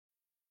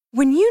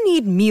When you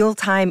need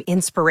mealtime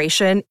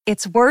inspiration,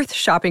 it's worth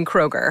shopping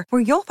Kroger,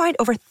 where you'll find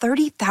over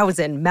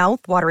 30,000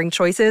 mouth-watering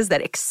choices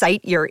that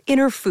excite your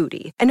inner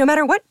foodie. And no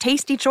matter what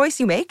tasty choice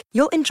you make,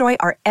 you'll enjoy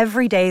our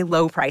everyday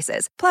low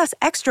prices, plus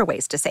extra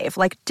ways to save,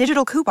 like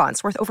digital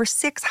coupons worth over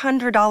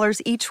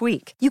 $600 each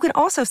week. You can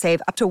also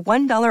save up to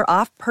 $1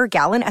 off per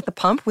gallon at the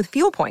pump with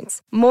fuel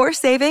points. More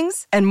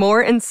savings and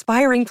more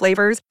inspiring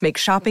flavors make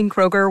shopping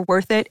Kroger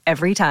worth it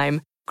every time.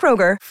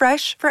 Kroger,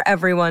 fresh for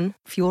everyone.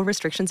 Fuel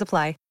restrictions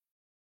apply.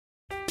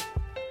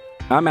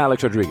 I'm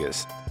Alex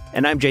Rodriguez.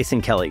 And I'm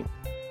Jason Kelly.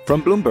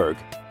 From Bloomberg,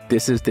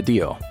 this is The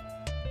Deal.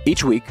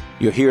 Each week,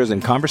 you'll hear us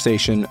in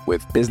conversation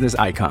with business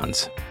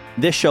icons.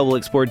 This show will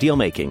explore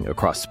deal-making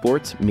across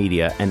sports,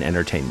 media, and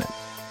entertainment.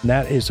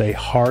 That is a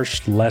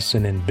harsh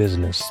lesson in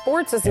business.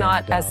 Sports is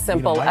not as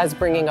simple as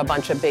bringing a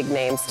bunch of big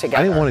names together.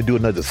 I didn't want to do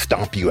another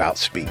stomp you out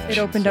speech. It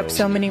opened up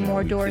so many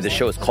more doors. The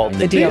show is called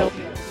The Deal.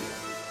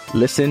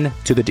 Listen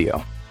to The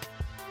Deal.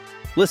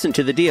 Listen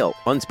to The Deal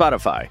on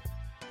Spotify.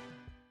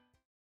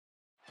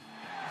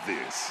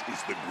 This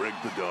is the Greg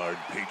Bedard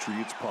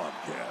Patriots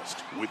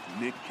Podcast with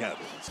Nick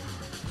Cattles.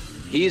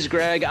 He's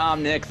Greg,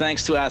 I'm Nick.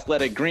 Thanks to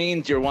Athletic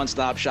Greens, your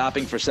one-stop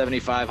shopping for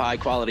 75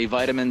 high-quality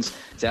vitamins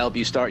to help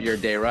you start your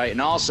day right. And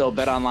also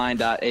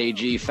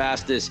betonline.ag,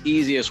 fastest,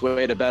 easiest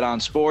way to bet on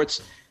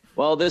sports.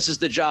 Well, this is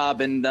the job,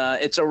 and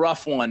it's a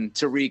rough one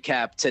to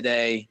recap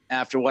today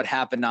after what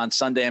happened on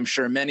Sunday. I'm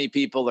sure many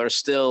people are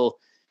still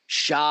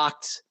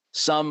shocked.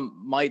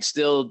 Some might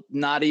still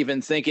not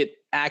even think it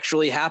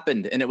actually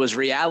happened and it was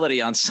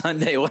reality on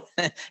Sunday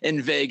in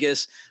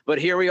Vegas. But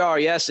here we are.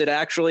 Yes, it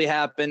actually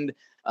happened.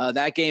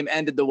 That game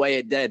ended the way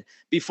it did.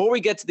 Before we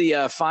get to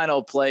the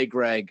final play,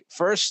 Greg,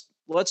 first,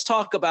 let's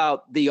talk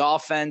about the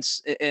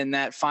offense in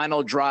that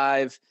final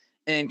drive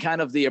and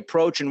kind of the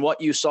approach and what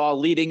you saw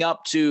leading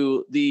up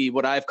to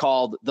what I've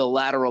called the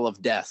lateral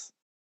of death.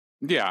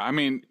 Yeah, I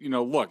mean,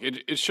 look,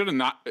 it should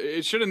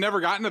have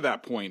never gotten to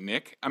that point,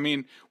 Nick. I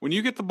mean, when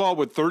you get the ball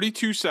with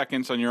 32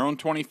 seconds on your own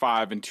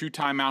 25 and 2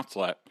 timeouts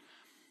left,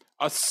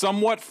 a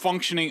somewhat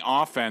functioning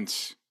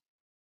offense,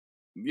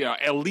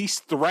 at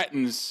least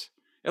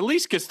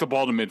gets the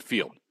ball to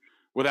midfield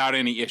without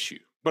any issue.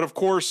 But of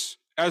course,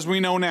 as we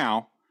know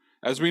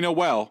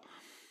well,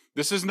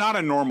 this is not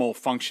a normal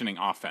functioning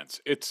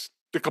offense. It's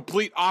the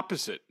complete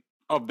opposite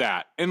of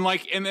that. And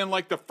then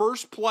the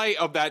first play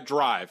of that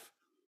drive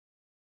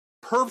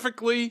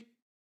perfectly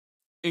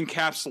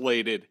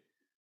encapsulated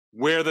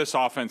where this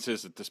offense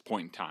is at this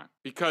point in time,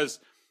 because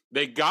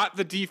they got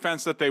the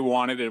defense that they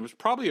wanted. It was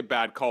probably a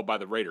bad call by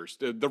the Raiders.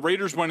 The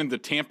Raiders went into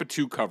Tampa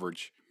 2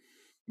 coverage,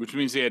 which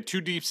means they had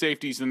 2 deep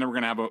safeties, and they were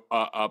going to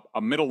have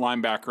a middle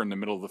linebacker in the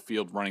middle of the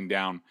field running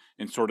down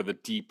in sort of the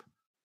deep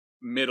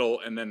middle,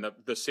 and then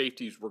the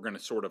safeties were going to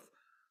sort of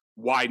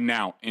widen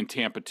out in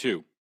Tampa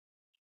 2.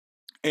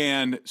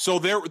 And so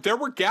there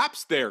were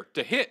gaps there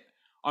to hit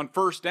on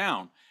first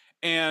down.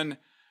 And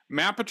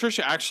Matt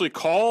Patricia actually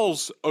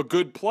calls a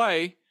good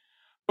play,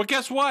 but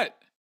guess what?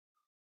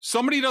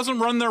 Somebody doesn't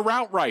run their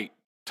route right.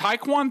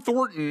 Tyquan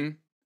Thornton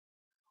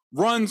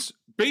runs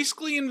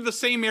basically into the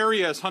same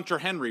area as Hunter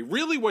Henry.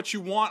 Really what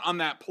you want on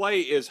that play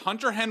is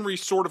Hunter Henry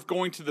sort of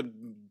going to the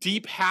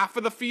deep half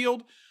of the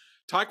field.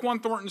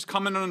 Tyquan Thornton's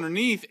coming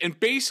underneath, and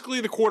basically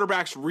the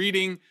quarterback's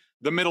reading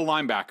the middle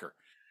linebacker.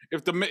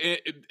 If the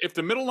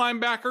middle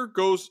linebacker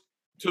goes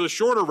to the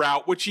shorter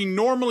route, which he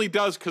normally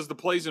does because the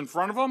play's in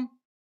front of him,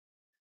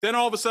 then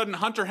all of a sudden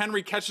Hunter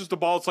Henry catches the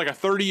ball. It's like a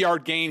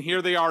 30-yard gain.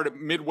 Here they are at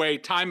midway,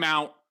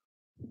 timeout,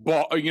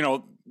 ball,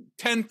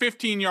 10,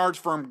 15 yards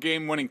from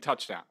game-winning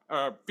touchdown,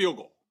 field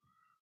goal.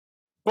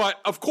 But,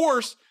 of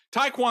course,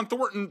 Tyquan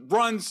Thornton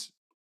runs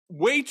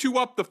way too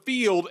up the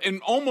field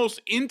and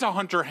almost into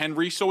Hunter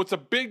Henry, so it's a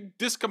big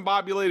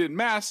discombobulated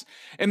mess,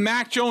 and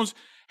Mac Jones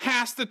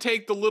has to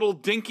take the little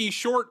dinky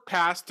short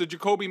pass to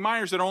Jacoby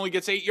Myers that only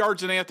gets 8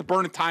 yards, and they have to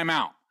burn a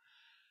timeout.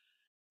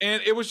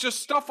 And it was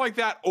just stuff like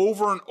that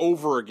over and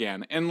over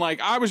again. And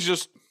I was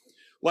just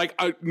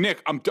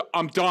Nick,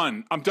 I'm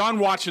done. I'm done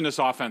watching this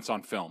offense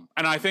on film.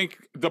 And I think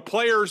the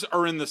players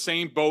are in the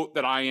same boat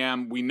that I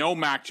am. We know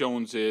Mac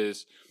Jones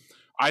is.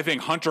 I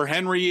think Hunter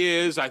Henry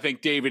is. I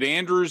think David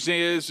Andrews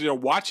is.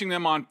 Watching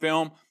them on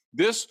film,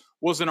 this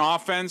was an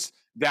offense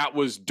that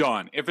was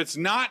done. If it's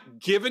not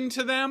given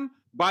to them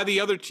by the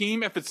other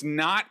team, if it's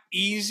not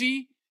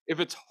easy, if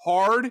it's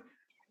hard,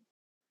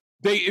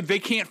 they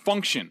can't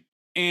function.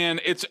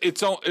 And it's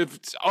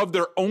of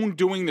their own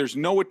doing. There's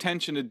no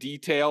attention to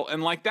detail.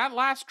 And that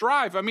last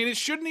drive, I mean, it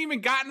shouldn't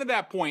even gotten to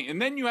that point. And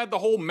then you had the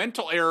whole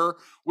mental error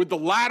with the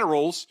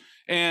laterals,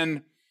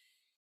 and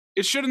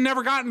it should have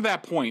never gotten to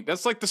that point.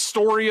 That's like the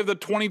story of the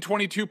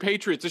 2022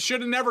 Patriots. It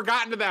should have never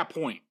gotten to that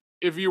point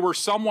if you were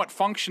somewhat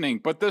functioning.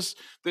 But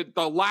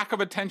the lack of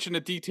attention to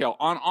detail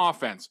on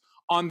offense,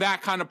 on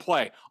that kind of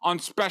play, on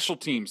special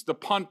teams, the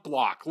punt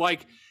block,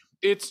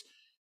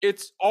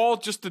 it's all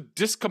just a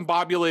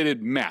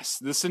discombobulated mess.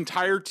 This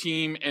entire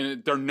team,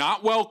 and they're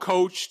not well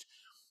coached.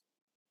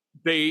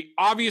 They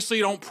obviously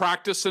don't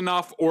practice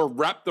enough or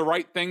rep the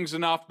right things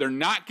enough. They're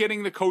not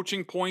getting the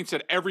coaching points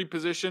at every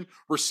position.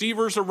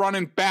 Receivers are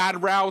running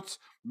bad routes.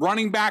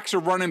 Running backs are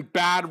running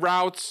bad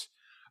routes.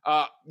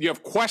 You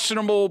have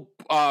questionable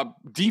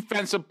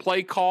defensive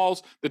play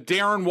calls. The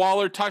Darren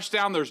Waller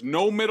touchdown, there's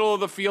no middle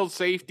of the field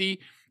safety,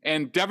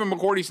 and Devin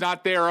McCourty's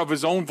not there of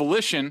his own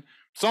volition.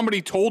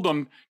 Somebody told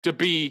him to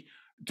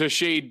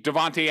shade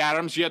Davante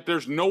Adams, yet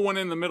there's no one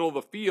in the middle of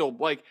the field.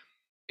 Like,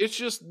 it's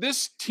just,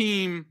 this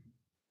team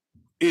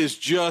is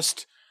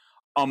just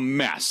a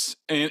mess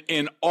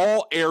in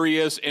all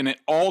areas, and it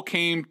all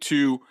came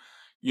to,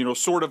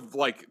 sort of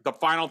like the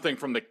final thing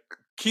from the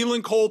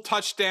Keelan Cole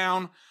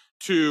touchdown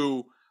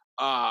to,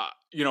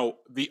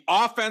 the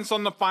offense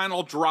on the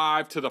final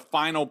drive to the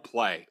final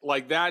play.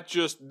 Like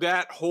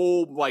that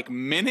whole last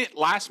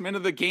minute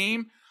of the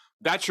game,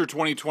 that's your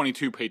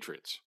 2022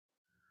 Patriots.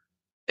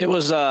 It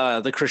was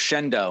the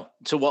crescendo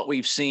to what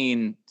we've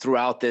seen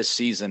throughout this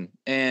season.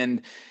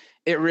 And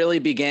it really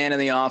began in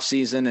the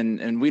offseason,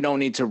 and we don't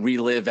need to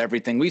relive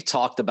everything. We've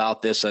talked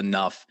about this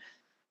enough.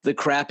 The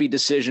crappy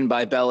decision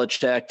by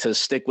Belichick to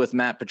stick with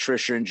Matt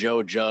Patricia and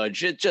Joe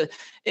Judge.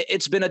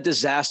 It's been a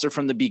disaster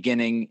from the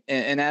beginning.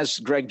 And as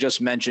Greg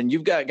just mentioned,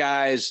 you've got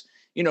guys,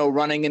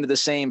 running into the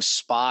same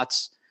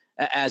spots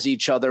as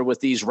each other with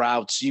these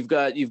routes. You've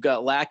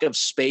got lack of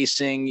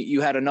spacing.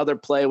 You had another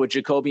play with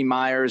Jacoby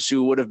Myers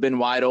who would have been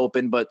wide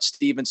open, but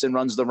Stevenson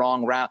runs the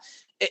wrong route.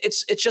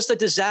 It's just a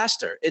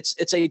disaster. It's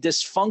a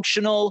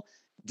dysfunctional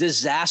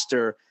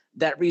disaster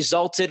that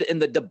resulted in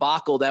the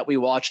debacle that we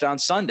watched on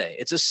Sunday.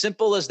 It's as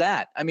simple as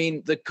that. I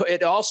mean,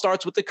 it all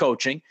starts with the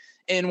coaching.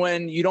 And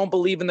when you don't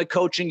believe in the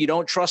coaching, you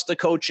don't trust the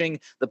coaching,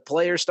 the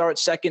players start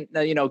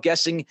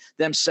guessing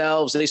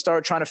themselves. They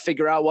start trying to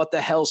figure out what the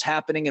hell's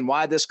happening and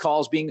why this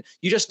call's being,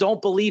 you just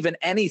don't believe in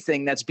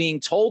anything that's being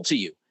told to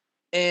you.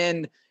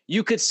 And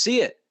you could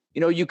see it.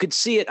 You could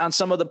see it on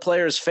some of the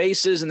players'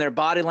 faces and their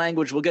body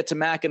language. We'll get to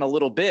Mac in a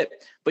little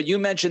bit, but you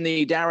mentioned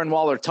the Darren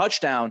Waller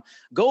touchdown.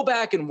 Go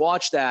back and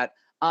watch that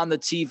on the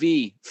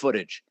TV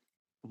footage.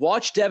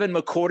 Watch Devin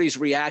McCourty's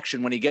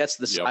reaction when he gets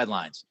to the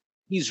sidelines.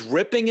 He's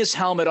ripping his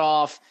helmet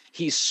off.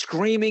 He's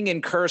screaming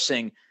and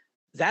cursing.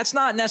 That's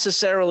not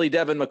necessarily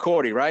Devin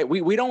McCourty, right?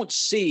 We don't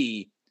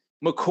see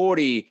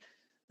McCourty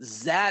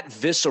that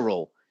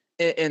visceral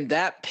and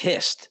that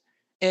pissed.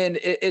 And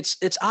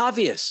it's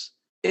obvious.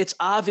 It's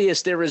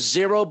obvious there is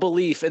zero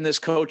belief in this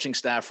coaching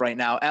staff right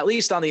now, at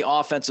least on the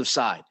offensive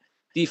side.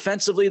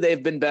 Defensively,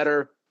 they've been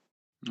better.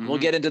 Mm-hmm. We'll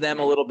get into them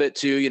a little bit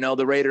too.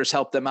 The Raiders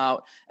helped them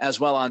out as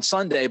well on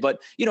Sunday,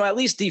 but at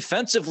least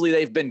defensively,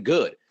 they've been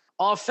good.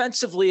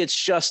 Offensively,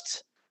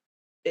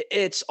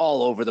 it's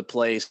all over the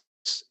place,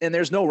 and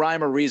there's no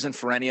rhyme or reason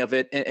for any of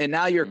it. And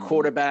now your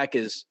quarterback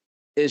is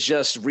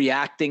just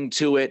reacting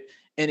to it,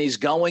 and he's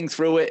going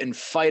through it and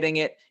fighting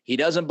it. He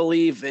doesn't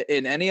believe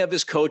in any of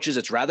his coaches.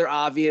 It's rather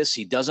obvious.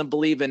 He doesn't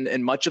believe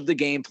in much of the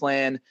game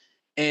plan,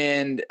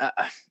 and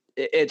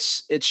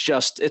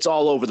it's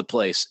all over the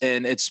place.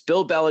 And it's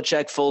Bill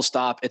Belichick, full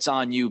stop. It's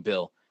on you,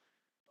 Bill.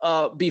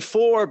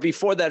 Before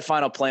that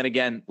final play, and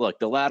again, look,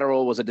 the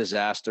lateral was a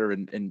disaster,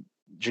 and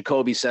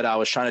Jacoby said, I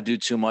was trying to do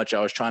too much.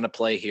 I was trying to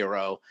play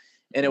hero,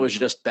 and it was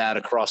just bad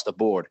across the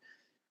board.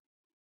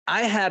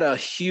 I had a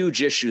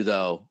huge issue,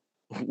 though,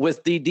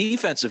 with the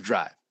defensive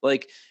drive.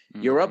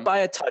 You're up by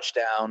a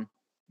touchdown,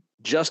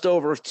 just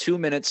over 2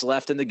 minutes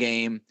left in the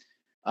game.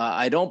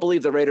 I don't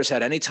believe the Raiders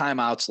had any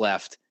timeouts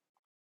left.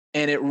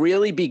 And it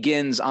really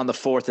begins on the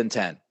 4th and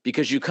 10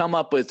 because you come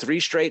up with 3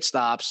 straight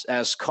stops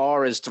as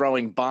Carr is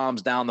throwing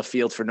bombs down the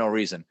field for no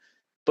reason.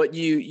 But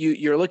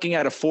you're looking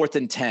at a 4th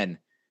and 10.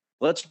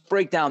 Let's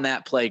break down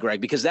that play,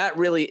 Greg, because that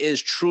really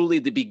is truly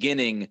the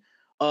beginning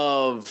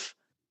of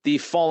the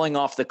falling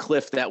off the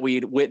cliff that we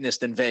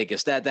witnessed in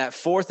Vegas. That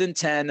 4th and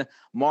 10,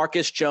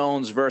 Marcus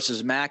Jones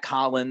versus Mac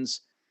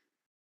Hollins.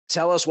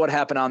 Tell us what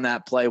happened on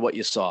that play, what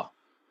you saw.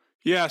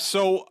 Yeah,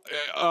 so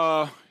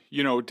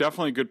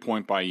definitely a good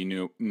point by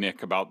you,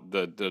 Nick, about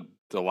the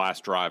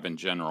last drive in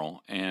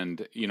general. And,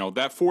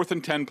 that 4th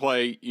and 10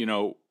 play,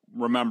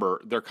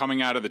 remember, they're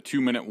coming out of the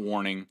 2-minute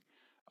warning.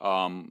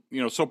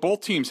 So both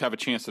teams have a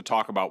chance to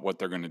talk about what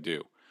they're going to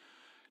do.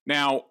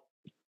 Now,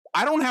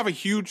 I don't have a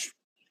huge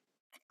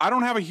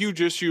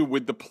issue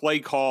with the play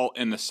call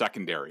in the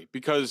secondary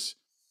because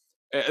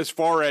as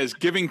far as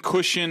giving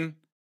cushion,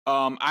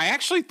 I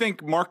actually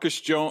think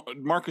Marcus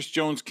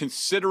Jones,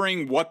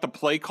 considering what the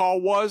play call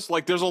was,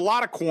 there's a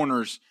lot of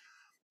corners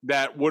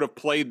that would have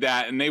played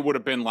that and they would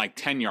have been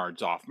 10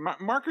 yards off.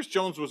 Marcus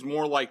Jones was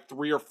more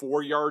 3 or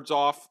 4 yards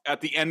off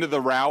at the end of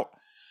the route.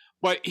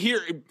 But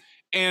here,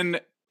 and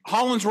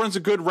Hollins runs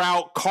a good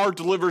route. Carr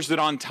delivers it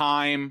on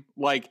time.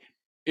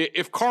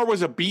 If Carr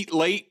was a beat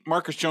late,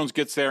 Marcus Jones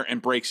gets there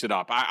and breaks it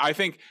up. I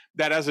think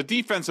that as a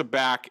defensive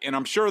back, and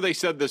I'm sure they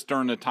said this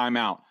during the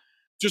timeout,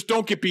 just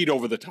don't get beat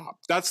over the top.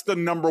 That's the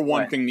number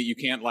one thing that you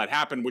can't let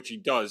happen, which he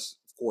does,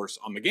 of course,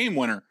 on the game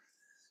winner.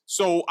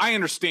 So I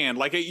understand.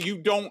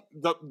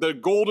 The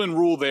golden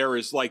rule there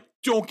is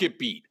don't get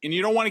beat, and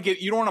you don't want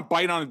to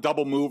bite on a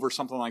double move or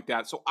something like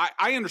that. So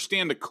I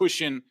understand the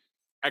cushion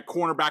at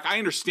cornerback. I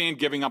understand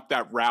giving up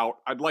that route.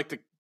 I'd like to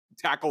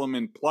tackle him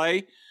in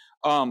play.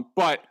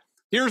 But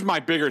here's my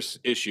biggest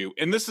issue,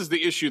 and this is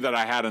the issue that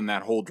I had in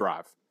that whole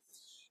drive.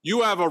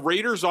 You have a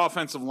Raiders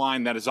offensive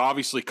line that is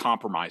obviously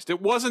compromised.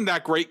 It wasn't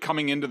that great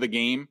coming into the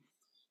game.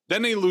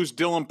 Then they lose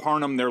Dylan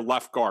Parham, their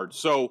left guard.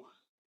 So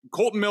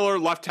Colton Miller,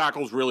 left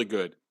tackle, is really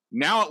good.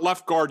 Now at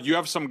left guard, you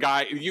have some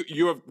guy,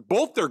 you have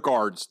both their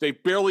guards. They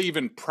barely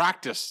even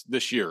practiced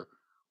this year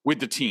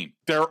with the team.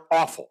 They're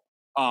awful.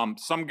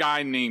 Some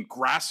guy named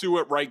Grassu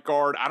at right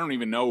guard. I don't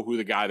even know who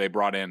the guy they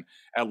brought in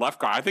at left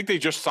guard. I think they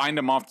just signed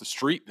him off the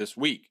street this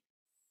week.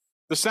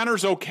 The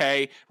center's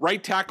okay.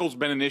 Right tackle's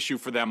been an issue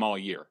for them all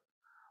year.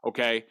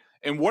 Okay.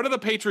 And what do the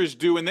Patriots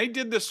do? And they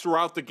did this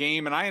throughout the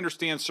game, and I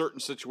understand certain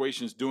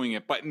situations doing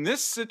it. But in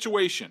this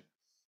situation,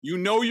 you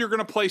know you're going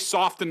to play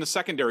soft in the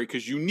secondary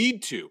because you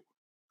need to.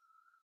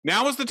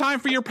 Now is the time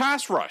for your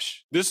pass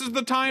rush. This is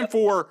the time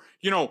for,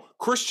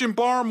 Christian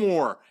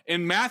Barmore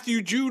and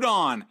Matthew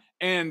Judon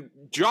and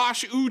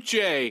Josh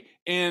Uche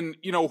and,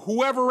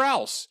 whoever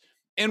else.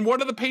 And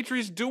what are the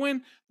Patriots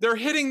doing? They're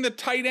hitting the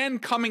tight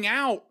end coming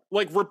out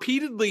like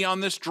repeatedly on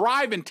this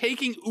drive and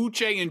taking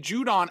Uche and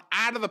Judon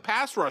out of the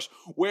pass rush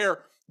where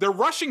they're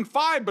rushing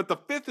 5, but the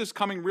 5th is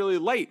coming really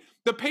late.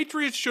 The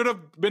Patriots should have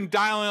been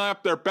dialing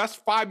up their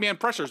best 5-man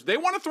pressures. They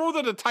want to throw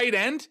to the tight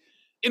end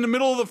in the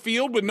middle of the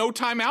field with no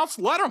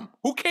timeouts. Let them.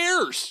 Who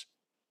cares?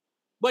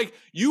 Like,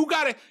 you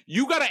gotta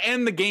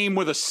end the game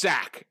with a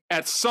sack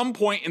at some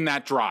point in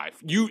that drive.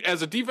 You,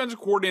 as a defensive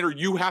coordinator,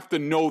 you have to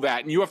know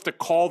that, and you have to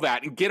call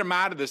that and get them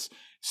out of this.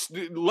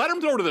 Let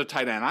them throw to the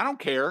tight end. I don't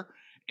care.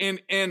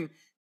 And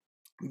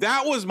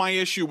that was my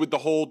issue with the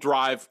whole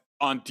drive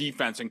on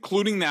defense,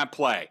 including that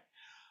play.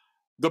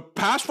 The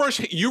pass rush,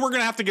 you were going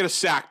to have to get a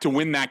sack to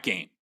win that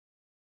game.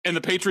 And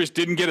the Patriots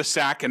didn't get a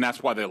sack, and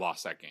that's why they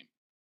lost that game.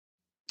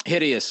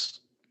 Hideous.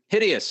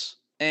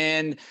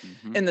 And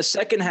in the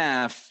second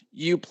half,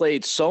 you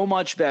played so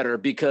much better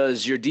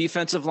because your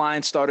defensive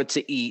line started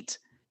to eat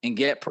and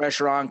get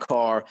pressure on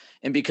Carr,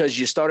 and because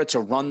you started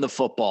to run the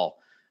football.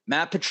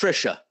 Matt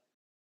Patricia,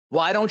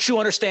 why don't you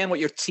understand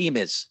what your team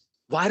is?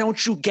 Why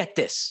don't you get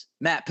this,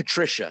 Matt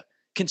Patricia?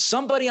 Can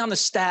somebody on the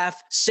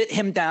staff sit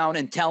him down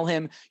and tell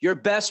him your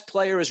best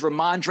player is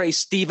Ramondre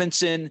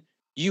Stevenson,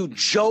 you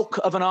joke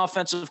of an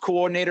offensive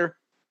coordinator?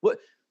 What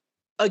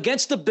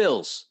against the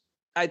Bills,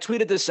 I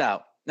tweeted this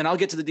out, and I'll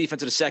get to the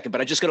defense in a second,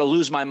 but I just got to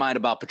lose my mind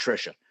about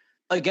Patricia.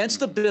 Against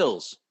the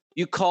Bills,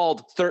 you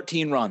called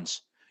 13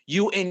 runs.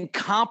 You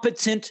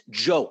incompetent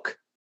joke.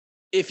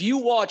 If you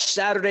watch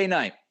Saturday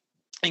night,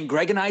 and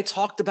Greg and I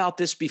talked about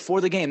this before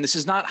the game. This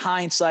is not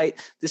hindsight.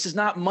 This is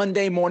not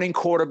Monday morning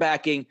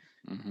quarterbacking.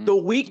 The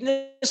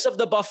weakness of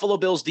the Buffalo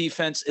Bills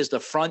defense is the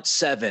front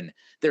 7.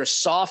 They're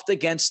soft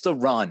against the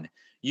run.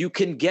 You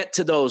can get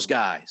to those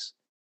guys.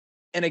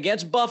 And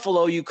against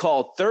Buffalo, you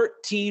called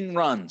 13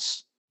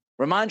 runs.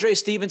 Ramondre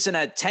Stevenson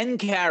had 10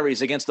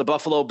 carries against the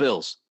Buffalo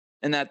Bills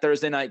in that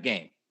Thursday night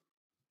game.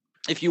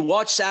 If you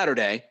watch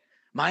Saturday,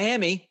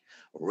 Miami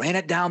ran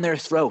it down their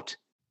throat.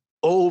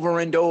 Over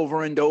and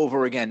over and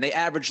over again. They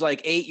averaged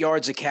like 8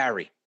 yards a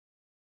carry.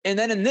 And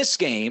then in this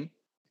game,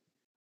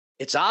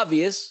 it's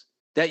obvious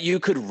that you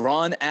could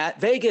run at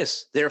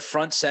Vegas. Their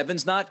front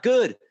 7's not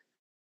good.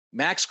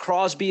 Max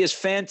Crosby is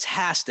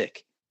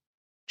fantastic.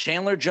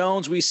 Chandler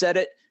Jones, we said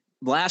it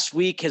last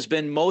week, has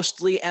been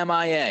mostly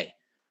MIA.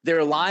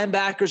 Their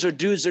linebackers are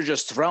dudes they're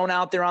just thrown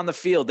out there on the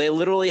field. They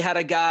literally had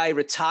a guy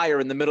retire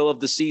in the middle of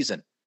the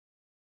season.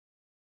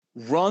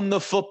 Run the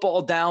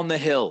football down the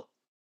hill.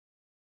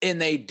 And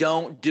they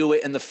don't do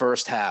it in the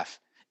first half.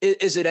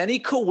 Is it any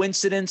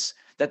coincidence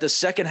that the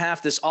second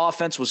half, this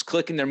offense was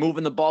clicking, they're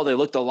moving the ball, they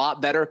looked a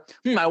lot better?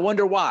 I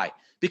wonder why.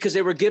 Because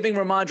they were giving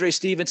Ramondre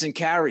Stevenson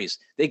carries.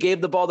 They gave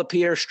the ball to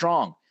Pierre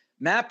Strong.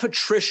 Matt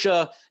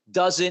Patricia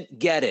doesn't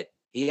get it.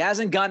 He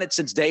hasn't gotten it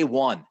since day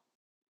one.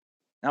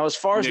 Now, as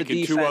far as Nick, the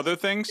defense.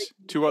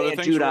 Two other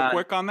things real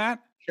quick on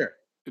that. Sure.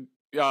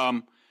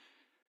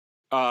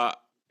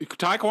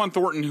 Tyquan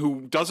Thornton,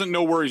 who doesn't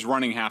know where he's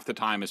running half the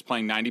time, is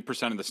playing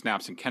 90% of the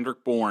snaps, and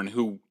Kendrick Bourne,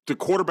 who the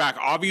quarterback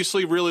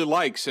obviously really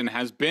likes and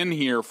has been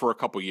here for a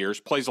couple years,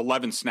 plays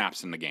 11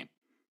 snaps in the game.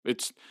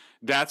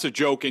 That's a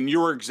joke, and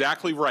you're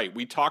exactly right.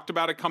 We talked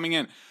about it coming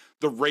in.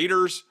 The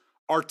Raiders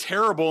are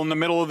terrible in the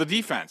middle of the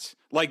defense.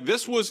 Like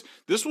this was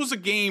a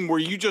game where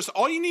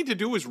all you need to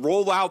do is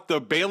roll out the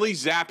Bailey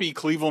Zappi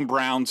Cleveland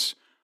Browns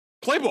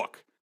playbook.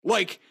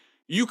 Like,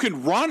 you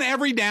can run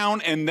every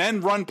down and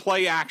then run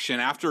play action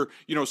after,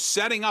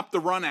 setting up the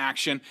run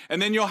action, and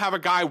then you'll have a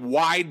guy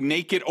wide,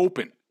 naked,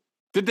 open.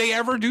 Did they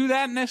ever do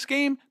that in this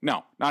game?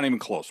 No, not even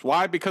close.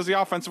 Why? Because the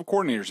offensive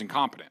coordinator is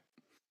incompetent.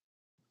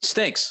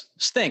 Stinks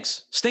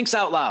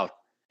out loud.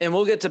 And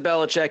we'll get to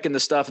Belichick and the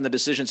stuff and the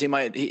decisions he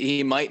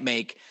might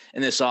make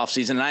in this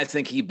offseason, and I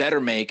think he better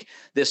make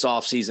this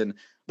offseason.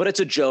 But it's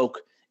a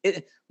joke.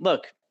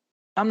 Look.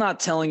 I'm not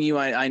telling you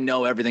I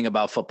know everything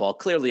about football.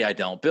 Clearly I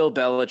don't. Bill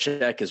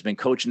Belichick has been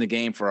coaching the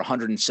game for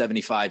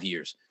 175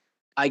 years.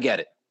 I get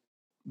it.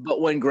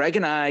 But when Greg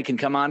and I can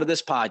come onto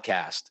this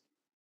podcast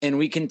and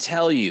we can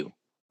tell you,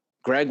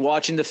 Greg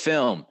watching the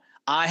film,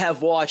 I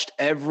have watched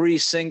every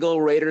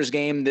single Raiders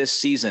game this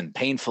season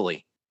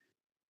painfully.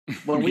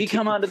 When we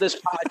come onto this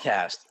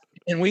podcast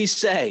and we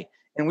say,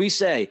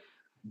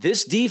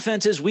 this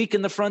defense is weak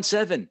in the front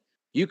seven,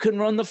 you can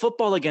run the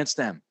football against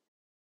them.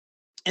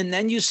 And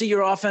then you see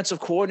your offensive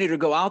coordinator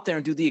go out there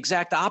and do the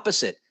exact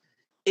opposite.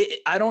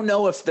 I don't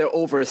know if they're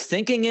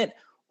overthinking it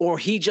or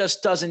he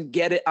just doesn't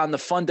get it on the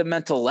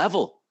fundamental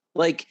level.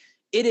 Like,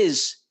 it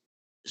is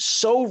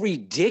so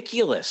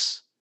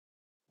ridiculous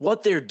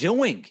what they're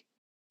doing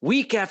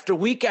week after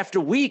week after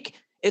week.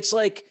 It's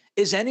like,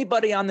 is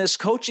anybody on this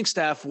coaching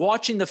staff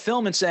watching the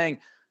film and saying,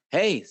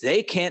 hey,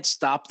 they can't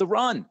stop the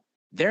run.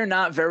 They're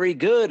not very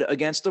good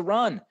against the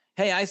run.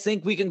 Hey, I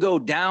think we can go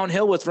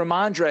downhill with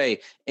Rhamondre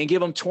and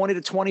give him 20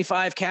 to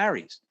 25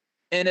 carries.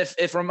 And if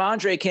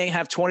Rhamondre can't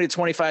have 20 to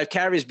 25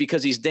 carries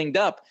because he's dinged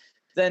up,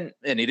 then,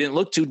 and he didn't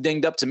look too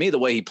dinged up to me the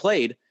way he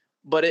played,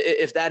 but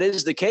if that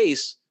is the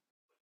case,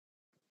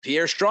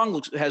 Pierre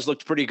Strong has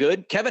looked pretty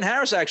good. Kevin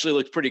Harris actually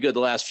looked pretty good the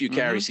last few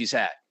carries he's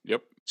had.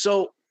 Yep.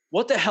 So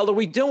what the hell are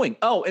we doing?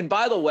 Oh, and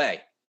by the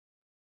way,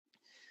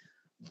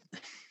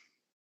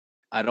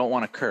 I don't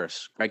want to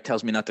curse. Greg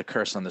tells me not to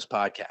curse on this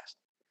podcast.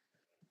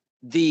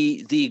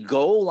 The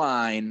goal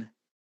line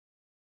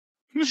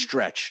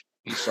stretch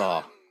you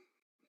saw,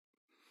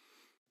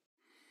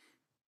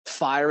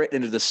 fire it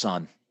into the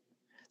sun.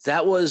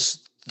 That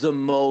was the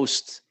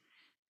most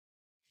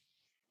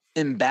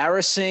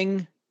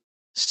embarrassing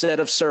set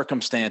of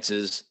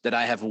circumstances that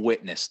I have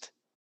witnessed.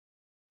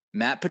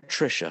 Matt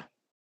Patricia,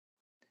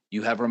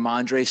 you have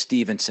Rhamondre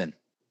Stevenson.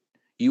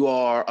 You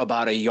are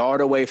about a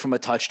yard away from a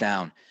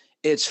touchdown.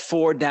 It's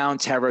 4 down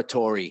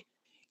territory.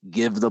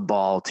 Give the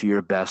ball to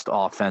your best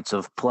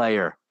offensive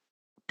player.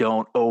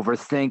 Don't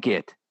overthink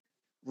it.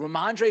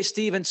 Rhamondre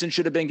Stevenson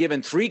should have been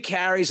given 3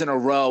 carries in a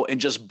row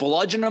and just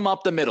bludgeon him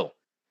up the middle.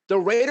 The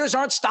Raiders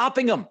aren't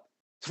stopping him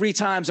 3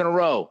 times in a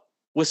row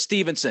with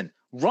Stevenson.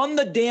 Run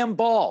the damn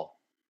ball.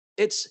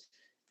 It's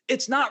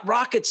not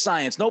rocket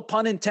science, no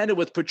pun intended,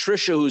 with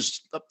Patricia,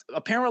 who's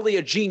apparently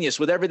a genius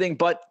with everything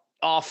but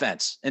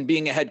offense and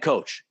being a head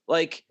coach.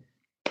 Like,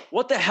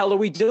 what the hell are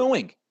we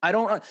doing?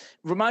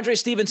 Rhamondre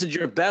Stevenson's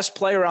your best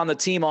player on the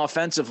team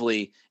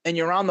offensively, and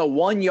you're on the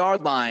 1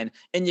 yard line,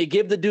 and you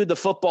give the dude the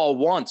football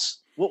once.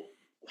 Well,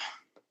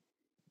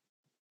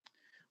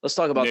 let's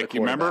talk about Nick, the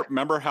quarterback.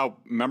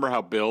 Remember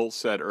how Bill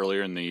said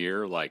earlier in the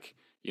year, like,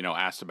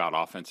 asked about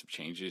offensive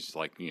changes,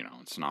 like,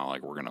 it's not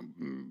like we're going to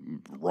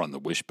run the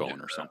wishbone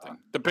or something.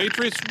 The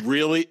Patriots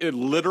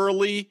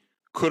literally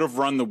could have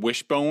run the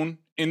wishbone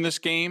in this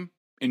game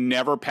and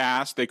never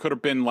passed. They could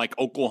have been like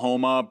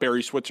Oklahoma,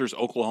 Barry Switzer's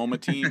Oklahoma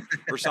team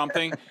or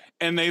something,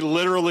 and they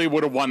literally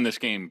would have won this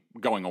game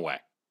going away.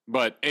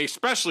 But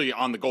especially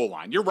on the goal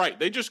line. You're right.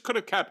 They just could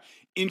have kept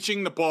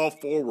inching the ball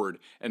forward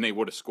and they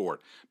would have scored.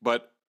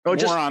 But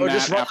just run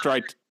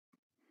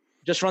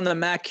the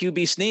Mac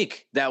QB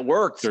sneak. That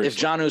worked. Seriously. If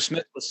Jonnu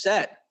Smith was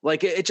set.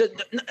 Like, it just,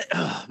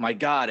 oh my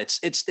God,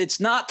 it's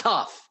not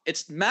tough.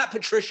 It's Matt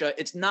Patricia.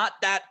 It's not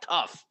that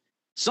tough.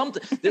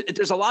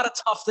 There's a lot of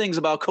tough things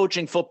about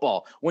coaching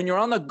football. When you're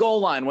on the goal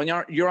line, when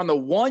you're on the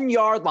 1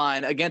 yard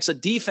line against a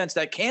defense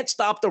that can't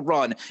stop the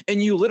run,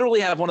 and you literally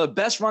have one of the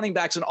best running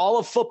backs in all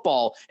of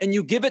football, and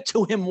you give it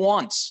to him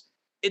once.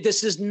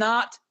 This is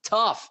not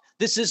tough.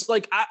 This is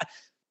like,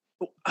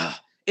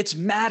 it's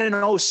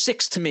Madden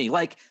 06 to me.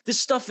 Like, this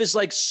stuff is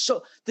like,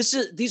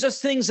 these are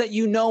things that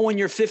when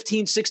you're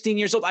 15, 16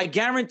 years old. I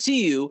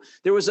guarantee you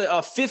there was a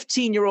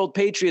 15-year-old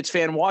Patriots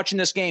fan watching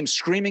this game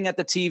screaming at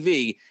the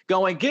TV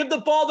going, give the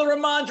ball to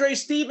Rhamondre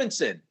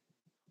Stevenson.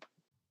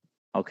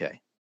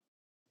 Okay.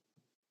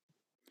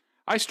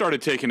 I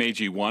started taking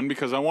AG1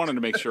 because I wanted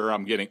to make sure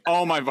I'm getting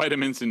all my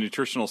vitamins and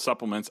nutritional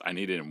supplements I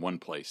needed in one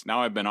place.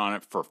 Now I've been on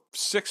it for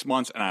 6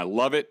 months and I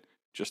love it.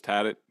 Just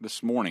had it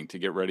this morning to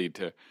get ready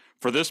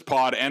for this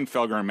pod and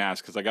Felger and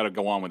Mass, because I got to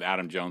go on with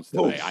Adam Jones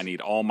today. I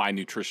need all my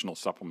nutritional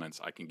supplements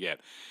I can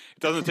get. It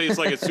doesn't taste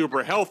like it's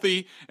super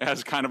healthy. It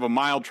has kind of a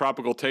mild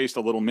tropical taste,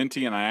 a little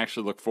minty, and I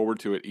actually look forward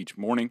to it each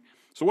morning.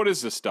 So what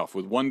is this stuff?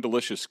 With one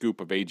delicious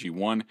scoop of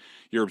AG1,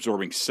 you're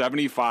absorbing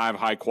 75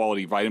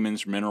 high-quality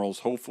vitamins, minerals,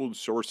 whole food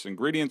source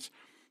ingredients,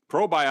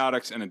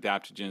 probiotics, and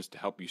adaptogens to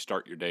help you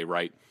start your day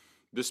right.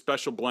 This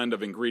special blend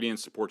of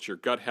ingredients supports your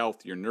gut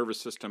health, your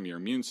nervous system, your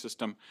immune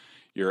system,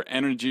 your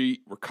energy,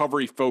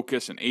 recovery,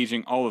 focus, and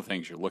aging, all the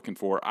things you're looking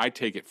for. I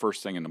take it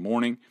first thing in the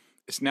morning.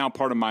 It's now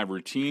part of my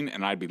routine,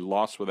 and I'd be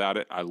lost without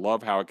it. I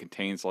love how it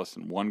contains less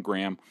than 1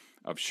 gram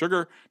of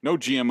sugar, no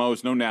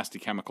GMOs, no nasty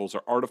chemicals,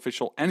 or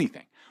artificial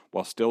anything,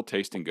 while still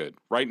tasting good.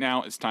 Right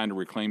now, it's time to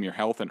reclaim your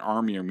health and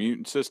arm your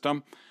immune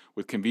system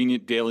with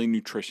convenient daily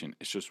nutrition.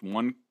 It's just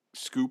 1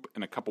 scoop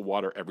in a cup of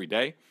water every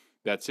day.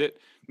 That's it.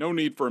 No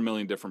need for a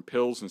million different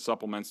pills and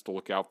supplements to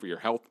look out for your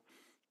health.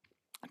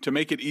 To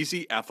make it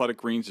easy, Athletic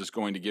Greens is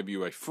going to give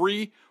you a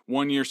free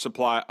 1-year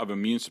supply of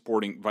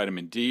immune-supporting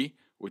vitamin D,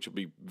 which will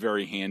be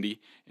very handy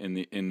in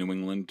New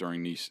England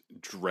during these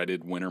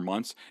dreaded winter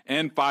months,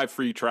 and 5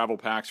 free travel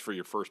packs for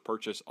your first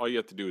purchase. All you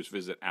have to do is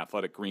visit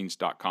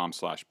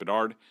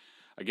athleticgreens.com/Bedard.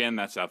 Again,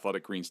 that's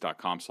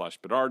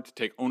athleticgreens.com/Bedard to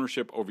take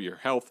ownership over your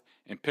health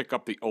and pick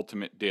up the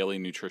ultimate daily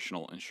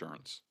nutritional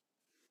insurance.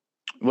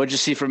 What'd you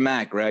see from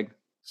Mac, Greg?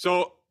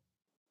 So,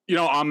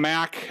 on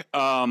Mac,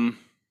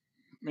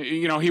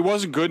 he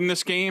wasn't good in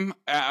this game.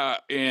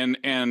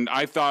 And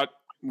I thought,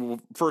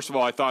 first of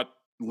all, I thought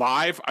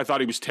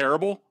he was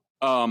terrible.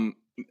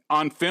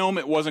 On film,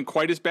 it wasn't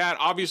quite as bad.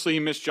 Obviously, he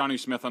missed Jonnu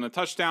Smith on a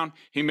touchdown.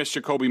 He missed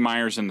Jakobi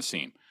Meyers in the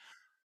seam.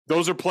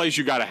 Those are plays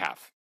you got to have.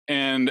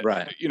 And,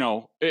 right.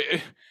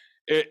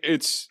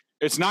 It's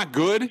not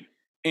good.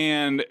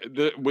 And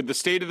with the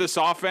state of this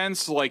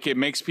offense, like, it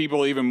makes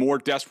people even more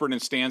desperate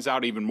and stands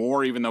out even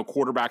more, even though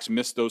quarterbacks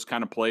miss those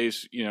kind of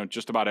plays,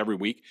 just about every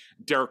week.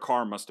 Derek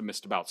Carr must have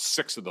missed about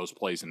 6 of those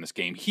plays in this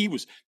game. He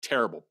was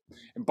terrible.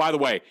 And by the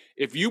way,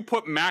 if you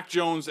put Mac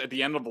Jones at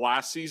the end of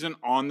last season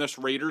on this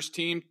Raiders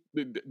team,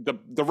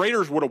 the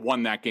Raiders would have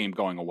won that game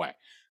going away.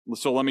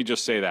 So let me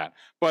just say that.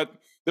 But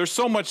there's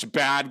so much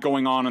bad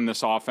going on in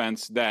this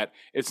offense that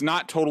it's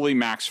not totally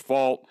Mac's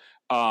fault.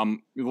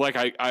 Like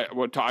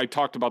I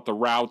talked about the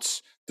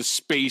routes, the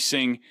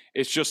spacing,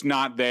 it's just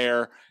not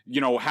there.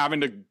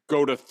 Having to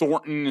go to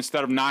Thornton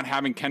instead of not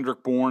having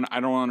Kendrick Bourne,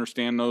 I don't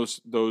understand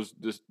those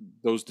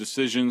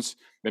decisions.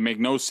 They make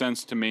no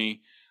sense to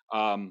me.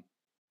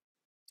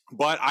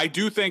 But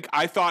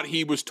I thought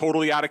he was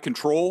totally out of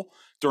control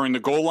during the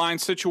goal line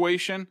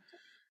situation.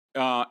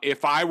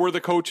 If I were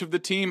the coach of the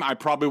team, I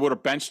probably would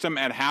have benched him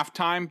at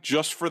halftime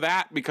just for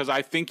that, because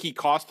I think he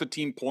cost the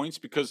team points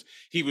because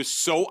he was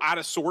so out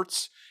of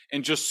sorts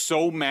and just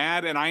so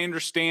mad. And I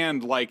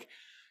understand,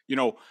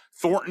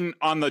 Thornton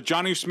on the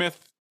Jonnu Smith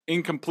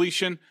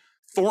incompletion,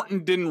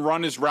 Thornton didn't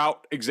run his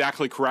route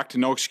exactly correct.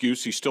 No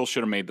excuse. He still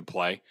should have made the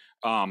play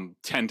 10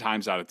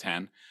 times out of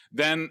 10.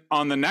 Then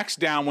on the next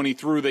down, when he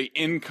threw the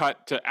in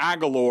cut to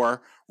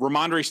Aguilar,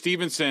 Ramondre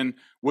Stevenson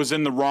was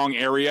in the wrong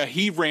area.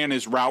 He ran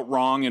his route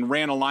wrong and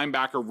ran a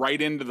linebacker right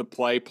into the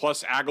play.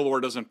 Plus, Aguilar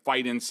doesn't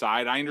fight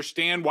inside. I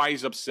understand why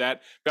he's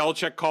upset.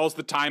 Belichick calls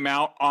the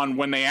timeout on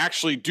when they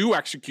actually do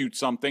execute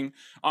something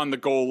on the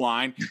goal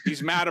line.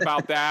 He's mad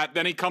about that.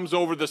 Then he comes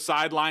over the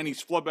sideline.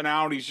 He's flipping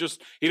out. He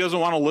doesn't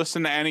want to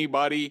listen to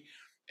anybody.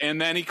 And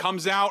then he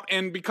comes out,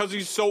 and because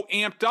he's so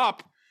amped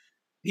up,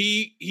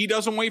 he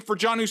doesn't wait for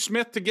Jonnu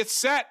Smith to get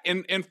set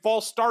and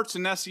false starts,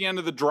 and that's the end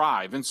of the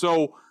drive. And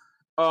so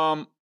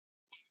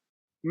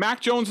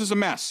Mac Jones is a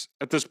mess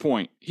at this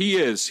point. He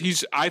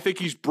is. I think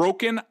he's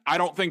broken. I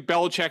don't think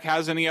Belichick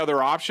has any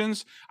other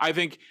options. I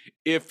think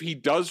if he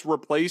does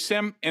replace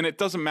him, and it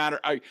doesn't matter,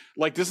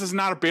 this is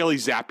not a Bailey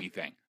Zappi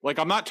thing.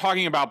 I'm not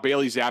talking about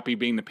Bailey Zappi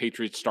being the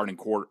Patriots starting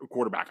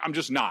quarterback. I'm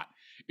just not.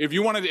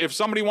 If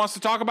somebody wants to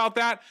talk about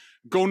that,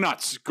 go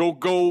nuts.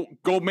 Go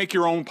make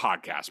your own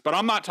podcast. But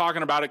I'm not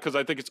talking about it because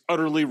I think it's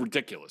utterly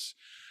ridiculous.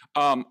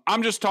 I'm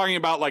just talking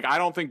about, I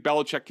don't think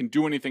Belichick can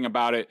do anything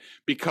about it,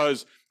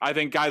 because I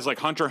think guys like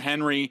Hunter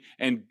Henry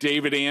and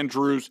David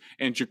Andrews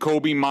and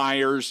Jakobi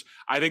Meyers,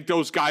 I think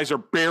those guys are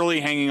barely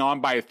hanging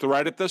on by a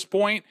thread at this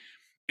point.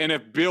 And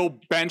if Bill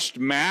benched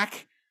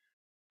Mac,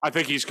 I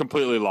think he's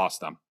completely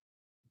lost them.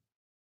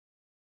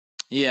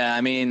 Yeah,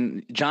 I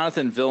mean,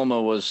 Jonathan Vilma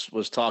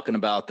was talking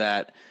about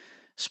that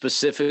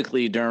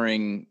specifically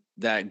during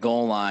that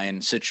goal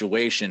line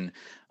situation,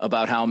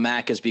 about how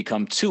Mac has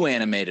become too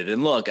animated.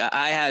 And look,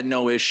 I had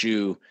no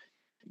issue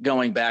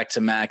going back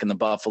to Mac in the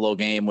Buffalo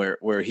game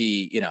where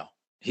he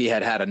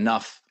had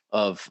enough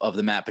of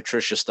the Matt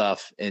Patricia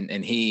stuff,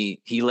 and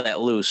he let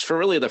loose for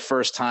really the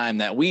first time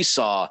that we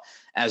saw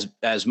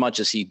as much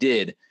as he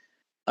did.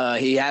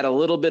 He had a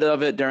little bit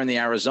of it during the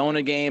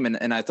Arizona game,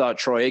 and I thought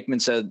Troy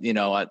Aikman said,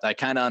 I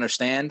kind of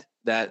understand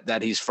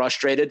that he's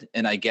frustrated,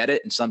 and I get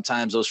it, and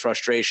sometimes those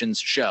frustrations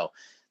show.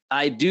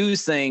 I do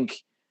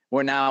think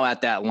we're now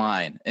at that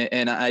line,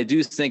 and I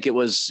do think it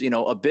was,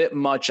 a bit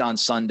much on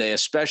Sunday,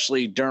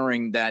 especially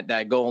during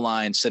that goal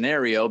line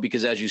scenario,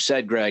 because as you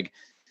said, Greg,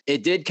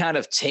 it did kind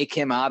of take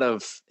him out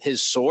of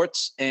his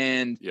sorts,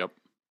 and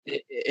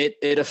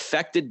it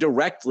affected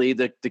directly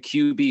the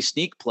QB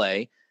sneak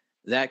play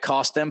that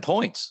cost them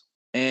points.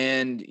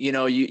 And,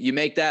 you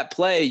make that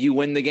play, you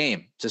win the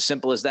game. It's as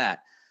simple as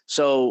that.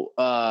 So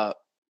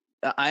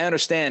I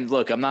understand.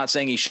 Look, I'm not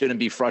saying he shouldn't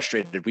be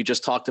frustrated. We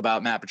just talked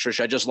about Matt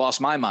Patricia. I just lost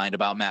my mind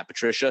about Matt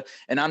Patricia,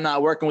 and I'm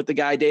not working with the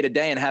guy day to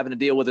day and having to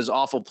deal with his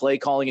awful play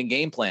calling and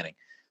game planning.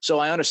 So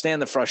I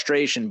understand the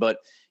frustration, but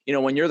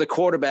when you're the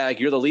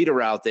quarterback, you're the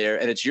leader out there,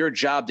 and it's your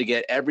job to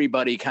get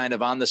everybody kind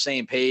of on the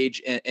same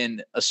page,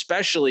 and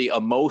especially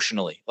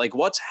emotionally,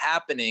 what's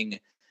happening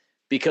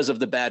because of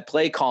the bad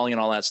play calling and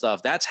all that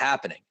stuff, that's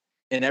happening,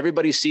 and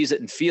everybody sees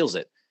it and feels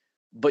it.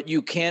 But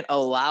you can't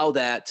allow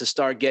that to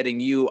start getting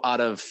you out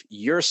of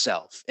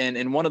yourself.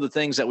 And one of the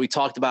things that we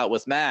talked about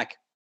with Mac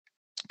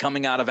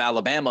coming out of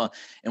Alabama,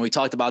 and we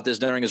talked about this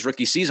during his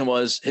rookie season,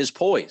 was his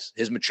poise,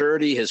 his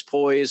maturity, his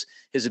poise,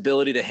 his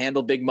ability to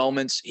handle big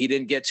moments. He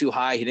didn't get too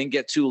high. He didn't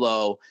get too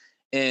low.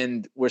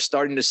 And we're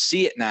starting to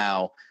see it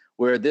now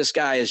where this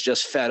guy is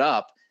just fed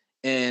up,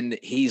 and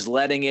he's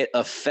letting it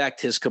affect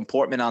his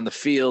comportment on the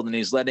field. And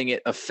he's letting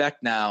it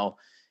affect now,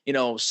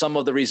 some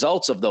of the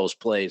results of those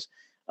plays.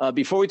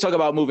 Before we talk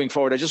about moving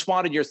forward, I just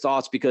wanted your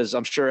thoughts because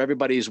I'm sure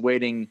everybody's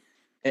waiting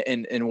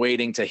and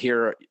waiting to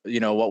hear,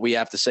 what we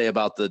have to say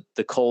about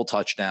the Cole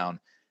touchdown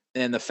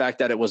and the fact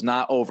that it was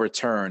not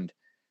overturned.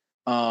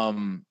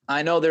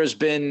 I know there's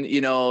been,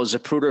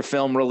 Zapruder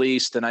film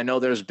released, and I know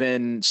there's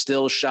been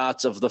still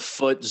shots of the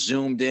foot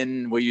zoomed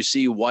in where you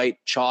see white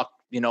chalk,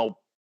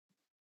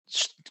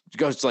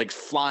 goes like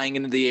flying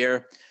into the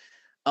air.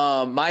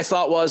 My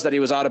thought was that he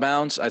was out of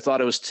bounds. I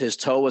thought his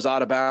toe was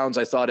out of bounds.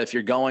 I thought if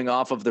you're going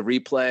off of the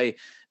replay,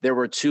 there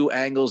were two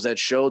angles that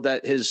showed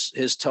that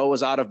his toe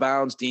was out of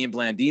bounds. Dean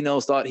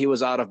Blandino thought he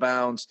was out of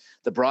bounds.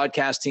 The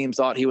broadcast team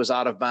thought he was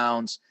out of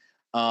bounds.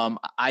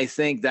 I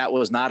think that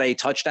was not a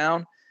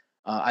touchdown.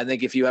 I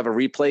think if you have a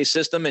replay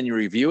system and you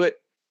review it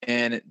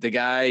and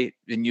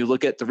you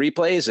look at the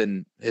replays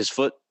and his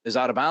foot is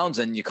out of bounds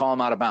and you call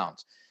him out of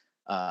bounds.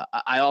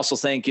 I also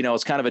think,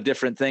 it's kind of a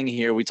different thing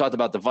here. We talked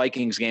about the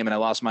Vikings game and I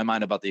lost my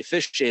mind about the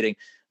officiating,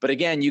 but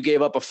again, you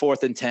gave up a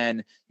 4th and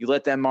 10, you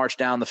let them march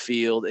down the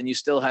field and you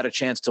still had a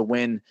chance to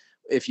win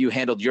if you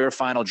handled your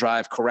final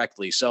drive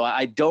correctly. So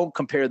I don't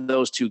compare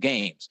those two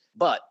games,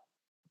 but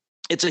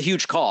it's a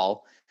huge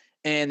call.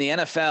 And the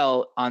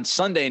NFL on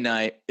Sunday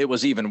night, it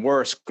was even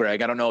worse,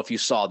 Greg. I don't know if you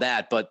saw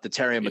that, but the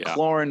Terry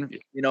McLaurin,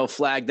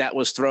 flag that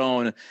was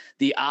thrown,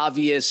 the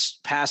obvious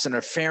pass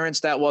interference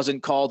that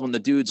wasn't called when the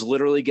dude's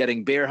literally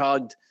getting bear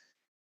hugged.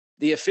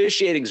 The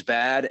officiating's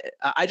bad.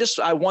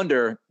 I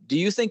wonder, do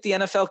you think the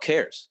NFL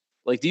cares?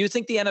 Like, do you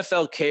think the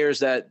NFL cares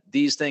that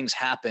these things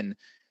happen?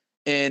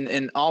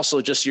 And also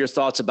just your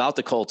thoughts about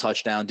the Cole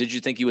touchdown. Did you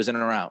think he was in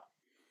or out?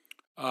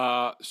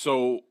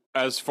 So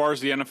as far as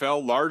the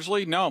NFL,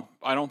 largely, no,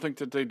 I don't think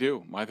that they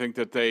do. I think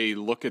that they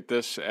look at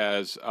this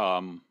as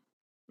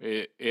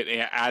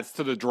it adds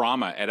to the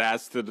drama. It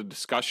adds to the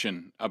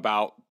discussion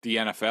about the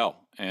NFL.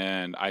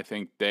 And I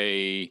think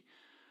they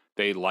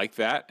like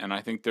that. And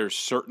I think there's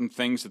certain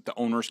things that the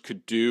owners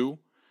could do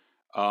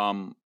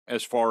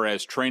as far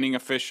as training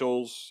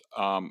officials,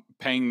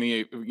 paying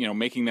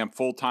making them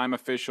full-time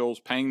officials,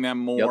 paying them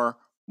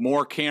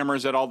more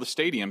cameras at all the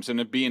stadiums, and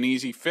it'd be an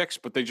easy fix,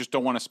 but they just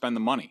don't want to spend the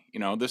money.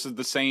 This is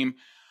the same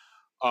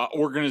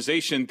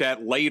organization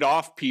that laid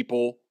off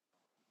people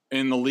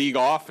in the league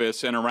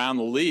office and around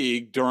the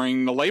league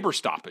during the labor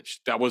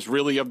stoppage. That was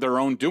really of their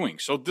own doing.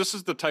 So this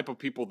is the type of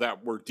people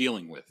that we're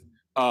dealing with.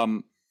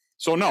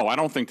 So no, I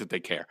don't think that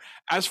they care.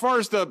 As far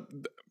as the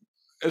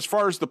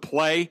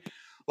play,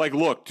 like,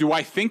 look, do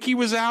I think he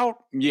was out?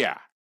 Yeah.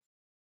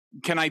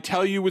 Can I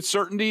tell you with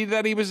certainty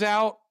that he was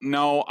out?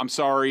 No, I'm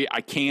sorry.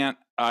 I can't.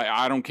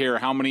 I don't care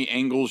how many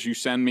angles you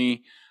send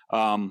me.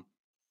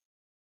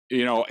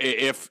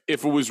 If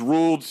it was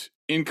ruled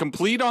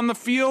incomplete on the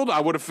field,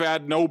 I would have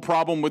had no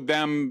problem with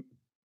them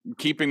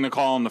keeping the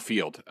call on the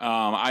field.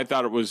 I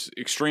thought it was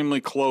extremely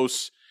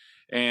close.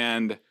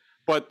 Nick,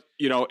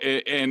 you know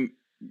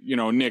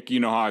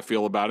how I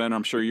feel about it, and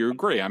I'm sure you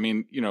agree. I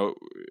mean,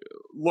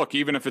 look,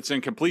 even if it's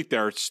incomplete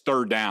there, it's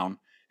 3rd down,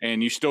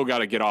 and you still got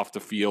to get off the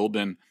field.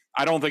 And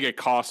I don't think it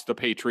cost the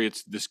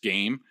Patriots this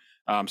game.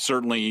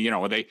 Certainly,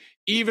 they,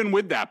 even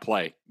with that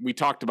play, we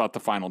talked about the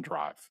final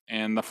drive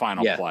and the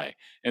final play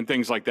and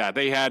things like that.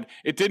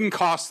 It didn't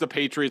cost the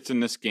Patriots in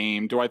this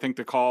game. Do I think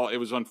it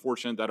was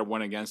unfortunate that it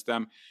went against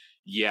them?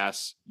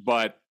 Yes.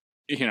 But,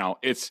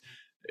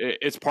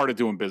 it's part of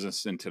doing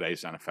business in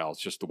today's NFL. It's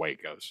just the way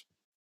it goes.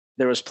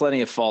 There was plenty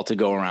of fault to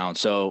go around.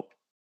 So,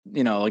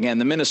 again,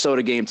 the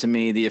Minnesota game, to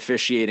me, the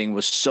officiating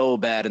was so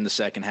bad in the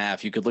second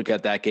half. You could look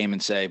at that game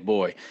and say,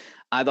 boy,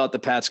 I thought the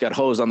Pats got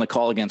hosed on the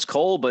call against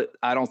Cole, but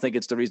I don't think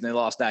it's the reason they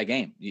lost that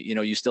game.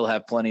 You still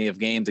have plenty of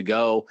game to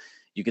go.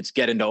 You could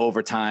get into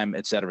overtime,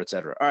 et cetera, et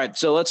cetera. All right,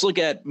 so let's look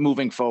at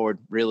moving forward,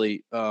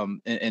 really,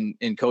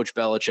 in Coach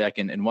Belichick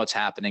and what's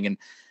happening. And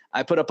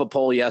I put up a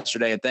poll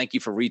yesterday, and thank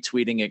you for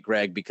retweeting it,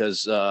 Greg,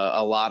 because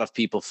a lot of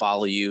people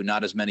follow you.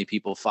 Not as many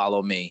people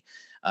follow me.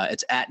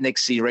 It's at Nick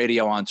C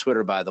Radio on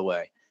Twitter, by the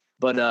way.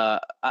 But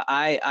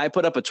I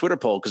put up a Twitter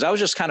poll because I was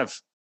just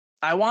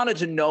I wanted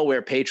to know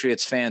where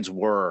Patriots fans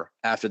were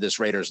after this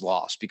Raiders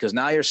loss, because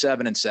now you're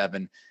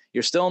 7-7,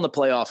 you're still in the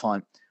playoff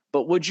hunt,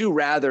 but would you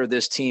rather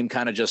this team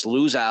kind of just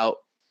lose out,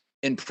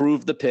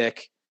 improve the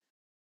pick,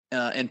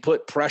 and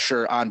put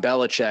pressure on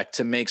Belichick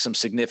to make some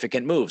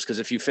significant moves? Because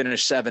if you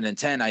finish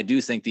 7-10, I do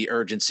think the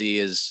urgency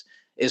is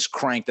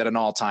cranked at an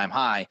all-time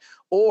high.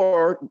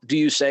 Or do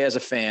you say as a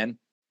fan,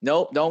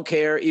 nope, don't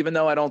care, even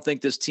though I don't think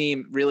this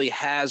team really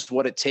has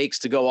what it takes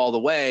to go all the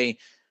way,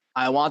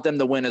 I want them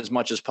to win as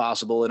much as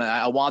possible, and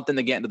I want them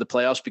to get into the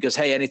playoffs because,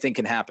 hey, anything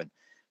can happen.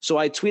 So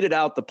I tweeted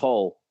out the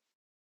poll,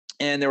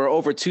 and there were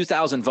over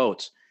 2,000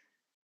 votes.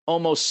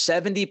 Almost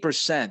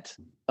 70%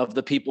 of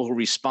the people who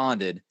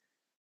responded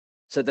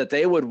said that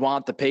they would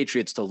want the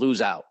Patriots to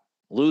lose out,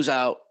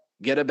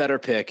 get a better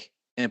pick,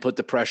 and put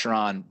the pressure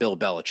on Bill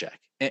Belichick.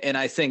 And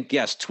I think,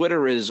 yes,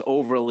 Twitter is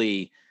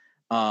overly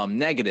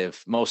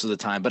negative most of the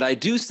time, but I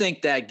do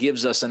think that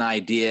gives us an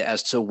idea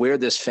as to where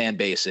this fan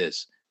base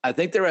is. I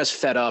think they're as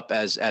fed up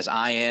as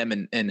I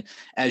am and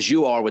as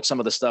you are with some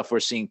of the stuff we're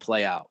seeing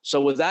play out.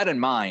 So with that in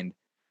mind,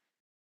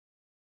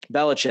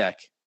 Belichick,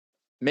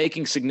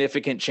 making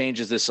significant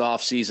changes this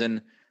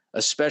offseason,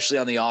 especially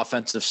on the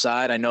offensive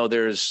side. I know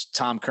there's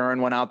Tom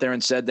Curran went out there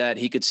and said that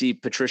he could see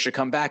Patricia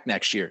come back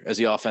next year as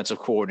the offensive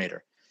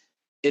coordinator.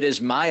 It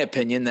is my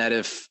opinion that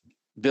if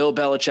Bill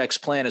Belichick's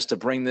plan is to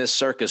bring this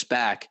circus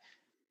back,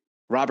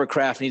 Robert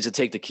Kraft needs to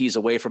take the keys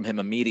away from him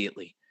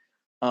immediately.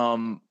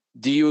 Do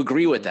you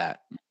agree with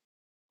that?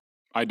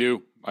 I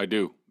do.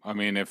 I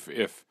mean,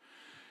 if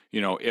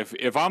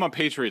I'm a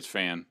Patriots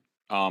fan,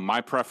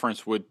 my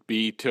preference would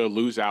be to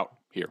lose out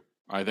here.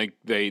 I think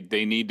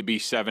they need to be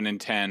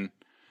 7-10,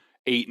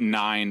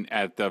 8-9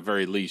 at the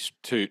very least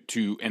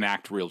to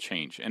enact real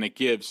change. And it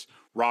gives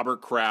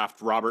Robert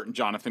and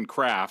Jonathan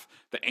Kraft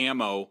the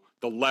ammo,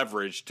 the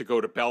leverage to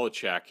go to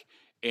Belichick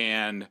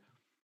and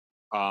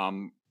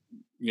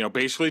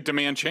basically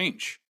demand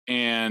change.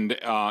 And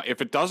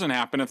if it doesn't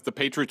happen, if the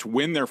Patriots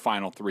win their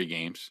final 3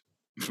 games,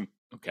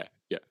 okay,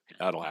 yeah,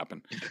 that'll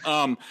happen.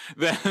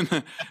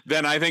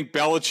 Then I think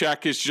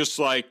Belichick is just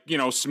like,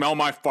 smell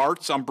my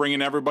farts. I'm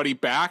bringing everybody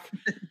back.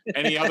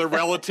 Any other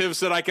relatives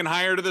that I can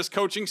hire to this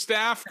coaching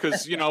staff?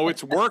 Because,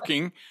 it's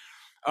working.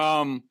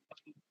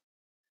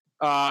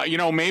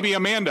 Maybe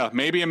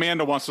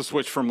Amanda wants to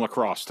switch from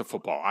lacrosse to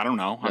football. I don't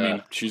know. I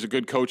mean, she's a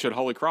good coach at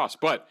Holy Cross,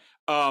 but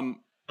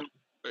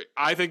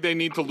I think they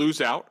need to lose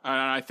out. And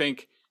I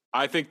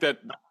think that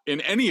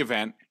in any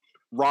event,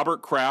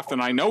 Robert Kraft,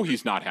 and I know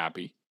he's not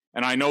happy,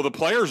 and I know the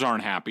players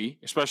aren't happy,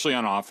 especially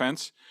on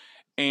offense,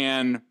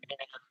 and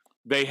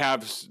they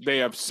have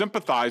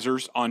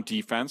sympathizers on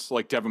defense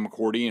like Devin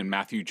McCourty and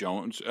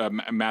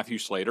Matthew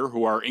Slater,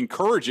 who are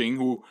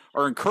encouraging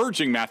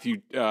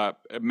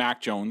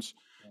Mac Jones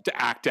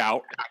to act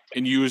out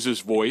and use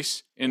his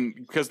voice, and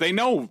because they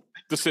know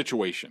the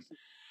situation.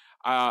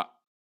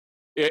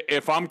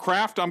 If I'm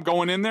Kraft, I'm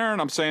going in there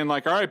and I'm saying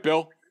like, all right,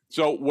 Bill,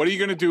 so what are you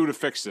going to do to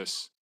fix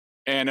this?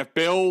 And if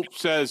Bill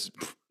says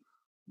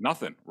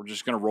nothing, we're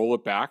just going to roll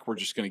it back, we're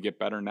just going to get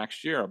better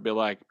next year, I'll be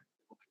like,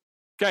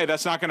 okay,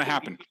 that's not going to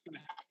happen.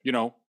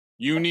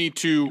 You need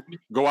to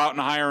go out and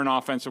hire an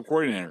offensive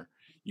coordinator.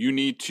 You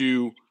need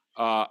to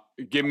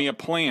give me a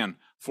plan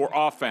for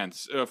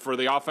offense, for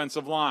the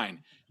offensive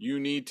line. You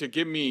need to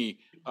give me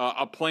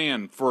a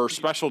plan for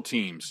special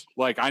teams.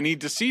 Like, I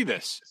need to see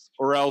this,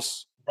 or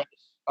else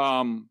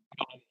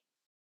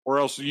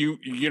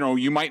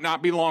you might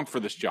not be long for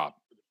this job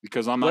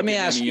because I'm not getting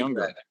any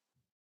younger.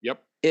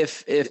 Yep.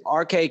 If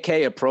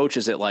RKK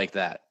approaches it like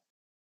that,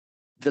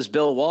 does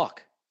Bill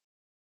walk?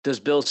 Does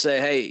Bill say,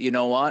 hey, you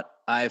know what?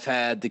 I've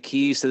had the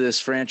keys to this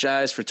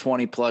franchise for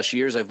 20 plus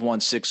years. I've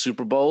won 6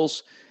 Super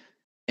Bowls.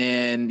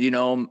 And,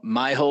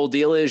 my whole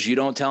deal is you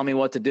don't tell me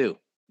what to do.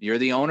 You're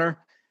the owner.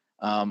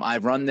 I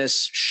run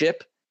this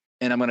ship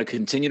and I'm going to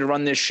continue to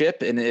run this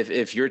ship. And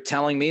if you're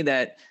telling me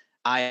that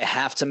I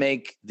have to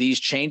make these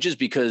changes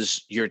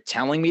because you're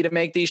telling me to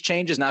make these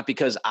changes, not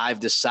because I've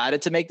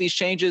decided to make these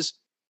changes,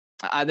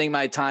 I think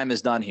my time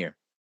is done here.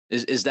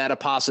 Is that a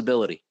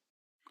possibility?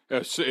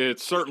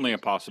 It's certainly a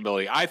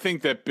possibility. I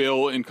think that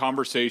Bill, in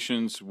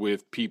conversations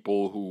with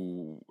people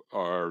who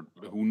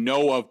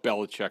know of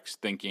Belichick's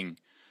thinking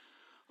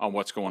on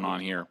what's going on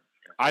here,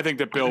 I think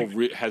that Bill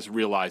has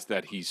realized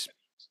that he's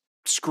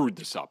screwed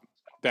this up,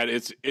 that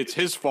it's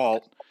his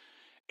fault,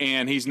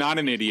 and he's not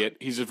an idiot.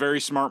 He's a very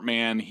smart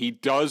man. He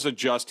does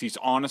adjust. He's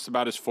honest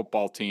about his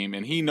football team,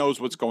 and he knows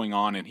what's going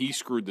on, and he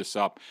screwed this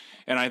up.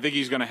 And I think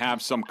he's going to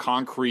have some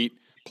concrete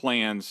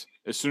plans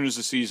as soon as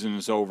the season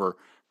is over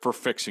for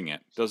fixing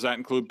it. Does that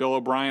include Bill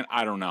O'Brien?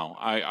 I don't know.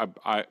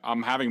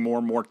 I'm having more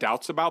and more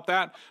doubts about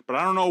that, but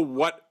I don't know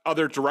what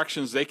other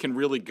directions they can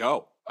really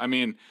go. I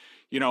mean,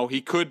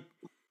 he could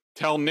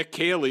tell Nick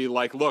Caley,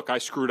 like, look, I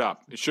screwed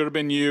up. It should have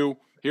been you.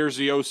 Here's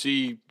the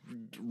OC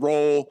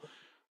role.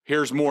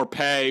 Here's more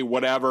pay,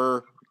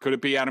 whatever. Could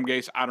it be Adam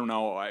Gase? I don't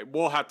know.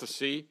 We'll have to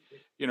see.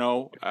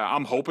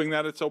 I'm hoping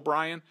that it's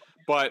O'Brien.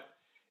 But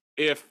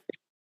if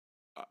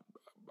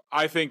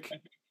I think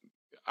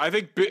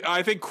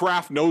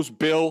Kraft knows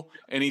Bill,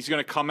 and he's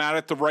going to come at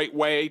it the right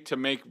way to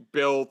make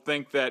Bill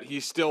think that he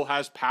still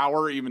has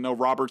power, even though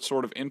Robert's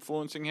sort of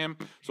influencing him.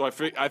 So I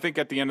think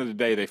at the end of the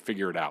day, they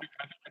figure it out.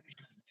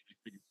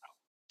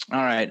 All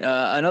right.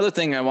 Another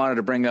thing I wanted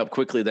to bring up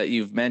quickly that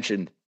you've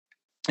mentioned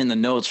in the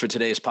notes for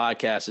today's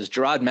podcast is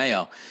Jerod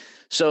Mayo.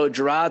 So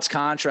Jerod's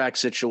contract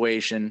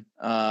situation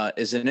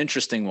is an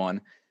interesting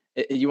one.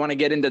 You want to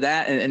get into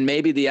that and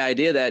maybe the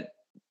idea that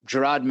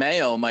Jerod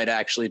Mayo might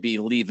actually be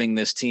leaving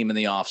this team in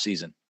the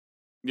offseason.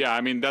 Yeah,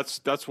 I mean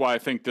that's why I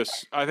think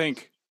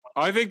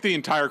the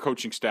entire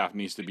coaching staff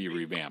needs to be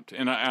revamped,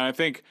 and I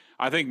think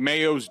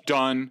Mayo's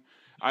done.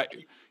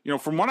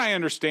 From what I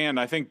understand,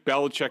 I think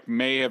Belichick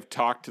may have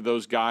talked to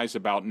those guys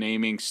about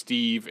naming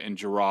Steve and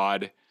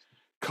Jerod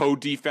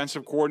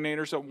co-defensive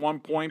coordinators at one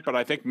point, but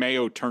I think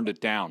Mayo turned it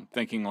down,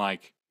 thinking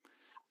like,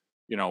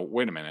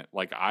 wait a minute,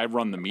 like I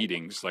run the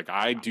meetings, like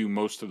I do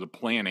most of the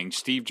planning.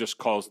 Steve just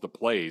calls the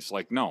plays.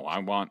 Like, no,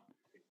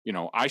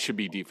 I should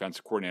be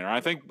defensive coordinator. I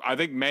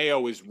think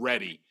Mayo is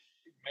ready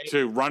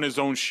to run his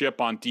own ship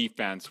on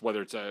defense,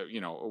 whether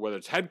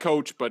it's head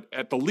coach, but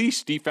at the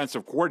least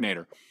defensive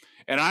coordinator.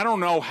 And I don't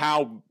know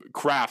how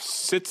Kraft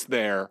sits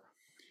there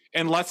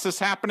and lets this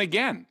happen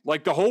again.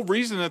 Like, the whole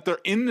reason that they're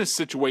in this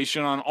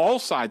situation on all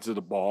sides of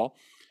the ball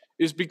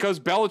is because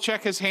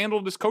Belichick has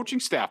handled his coaching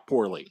staff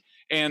poorly.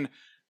 And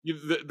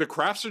the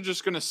Krafts are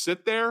just going to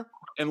sit there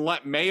and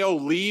let Mayo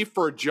leave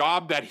for a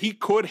job that he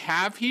could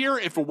have here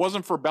if it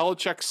wasn't for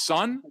Belichick's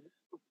son.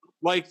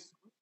 Like,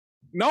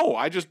 no,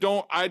 I just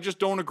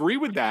don't agree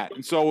with that.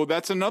 And so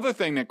that's another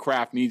thing that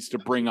Kraft needs to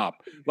bring up.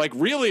 Like,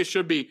 really, it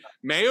should be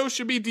Mayo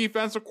should be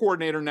defensive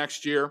coordinator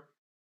next year.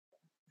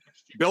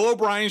 Bill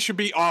O'Brien should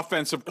be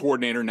offensive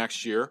coordinator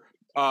next year.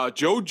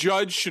 Joe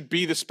Judge should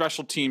be the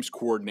special teams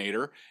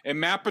coordinator, and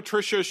Matt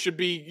Patricia should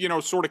be,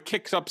 sort of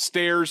kicks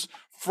upstairs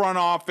front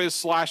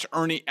office /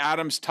 Ernie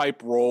Adams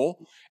type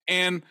role.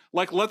 And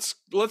like, let's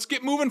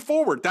get moving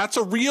forward. That's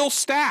a real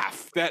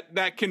staff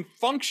that can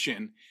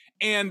function.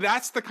 And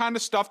that's the kind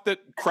of stuff that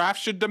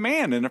Kraft should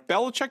demand. And if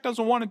Belichick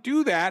doesn't want to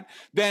do that,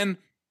 then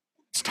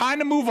it's time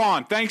to move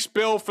on. Thanks,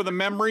 Bill, for the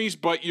memories,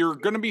 but you're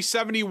going to be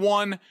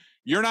 71.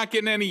 You're not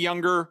getting any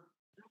younger.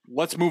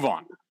 Let's move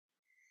on.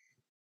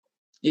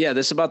 Yeah,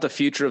 this is about the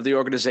future of the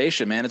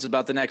organization, man. It's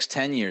about the next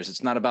 10 years.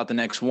 It's not about the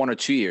next 1 or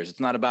 2 years. It's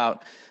not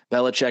about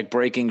Belichick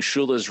breaking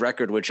Shula's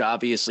record, which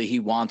obviously he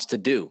wants to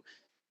do.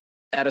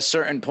 At a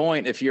certain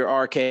point, if you're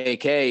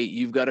RKK,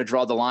 you've got to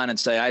draw the line and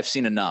say, I've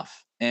seen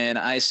enough. And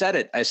I said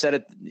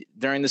it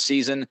during the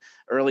season,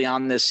 early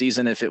on this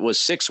season. If it was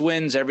 6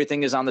 wins,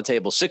 everything is on the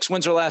table. 6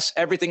 wins or less,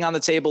 everything on the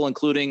table,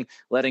 including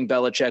letting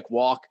Belichick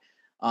walk.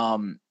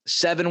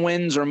 7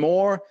 wins or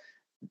more,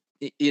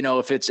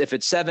 if it's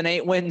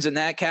 7-8 wins in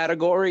that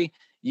category,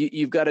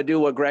 you've got to do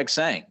what Greg's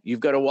saying. You've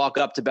got to walk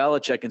up to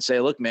Belichick and say,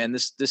 look, man,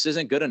 this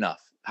isn't good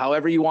enough.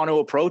 However you want to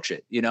approach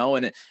it,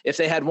 and if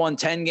they had won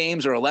 10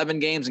 games or 11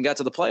 games and got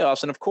to the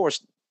playoffs, and of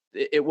course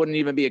it wouldn't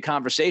even be a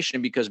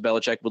conversation because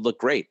Belichick would look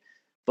great.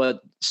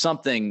 But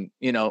something,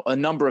 a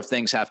number of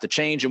things have to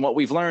change. And what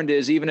we've learned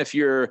is, even if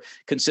you're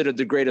considered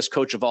the greatest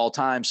coach of all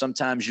time,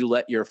 sometimes you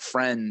let your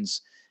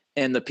friends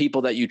and the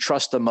people that you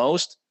trust the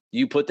most,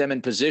 you put them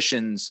in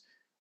positions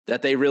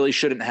that they really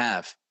shouldn't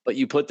have, but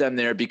you put them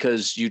there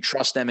because you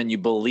trust them and you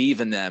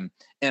believe in them.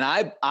 And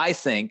I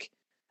think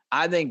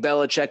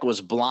Belichick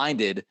was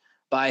blinded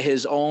by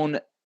his own,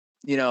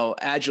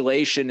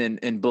 adulation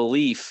and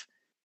belief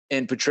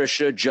in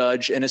Patricia,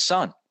 Judge, and his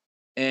son.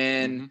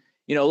 And,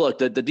 look,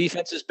 the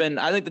defense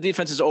I think the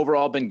defense has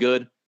overall been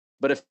good,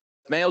 but if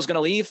Mayo's going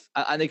to leave,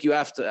 I think you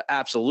have to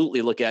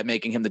absolutely look at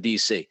making him the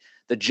DC.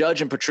 The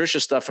Judge and Patricia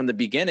stuff from the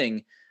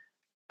beginning,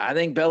 I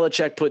think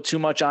Belichick put too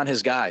much on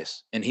his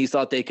guys and he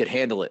thought they could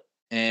handle it.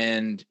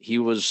 And he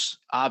was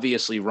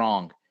obviously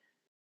wrong.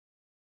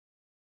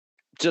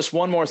 Just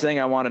one more thing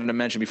I wanted to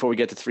mention before we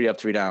get to 3 up,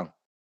 3 down,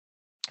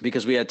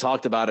 because we had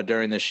talked about it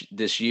during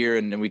this year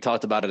and we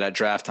talked about it at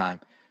draft time.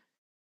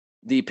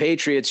 The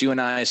Patriots, you and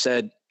I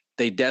said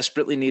they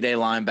desperately need a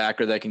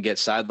linebacker that can get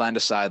sideline to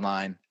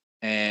sideline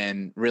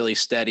and really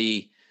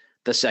steady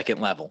the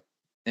second level.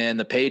 And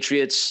the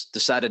Patriots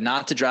decided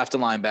not to draft a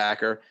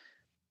linebacker.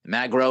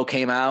 Matt Groh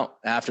came out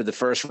after the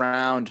first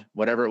round,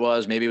 whatever it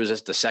was. Maybe it was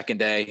just the second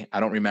day.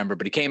 I don't remember.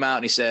 But he came out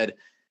and he said,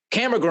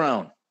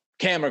 Cameron.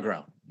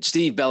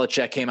 Steve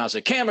Belichick came out and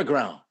said,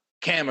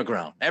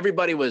 Cameron.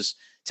 Everybody was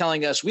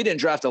telling us we didn't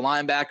draft a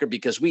linebacker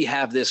because we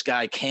have this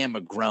guy,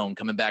 Cameron,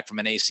 coming back from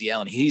an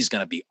ACL, and he's going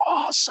to be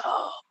awesome.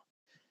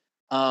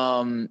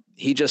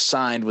 He just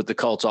signed with the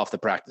Colts off the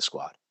practice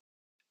squad.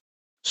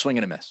 Swing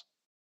and a miss.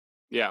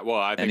 Yeah, well,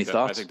 I think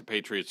the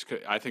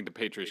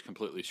Patriots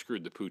completely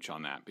screwed the pooch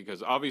on that,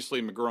 because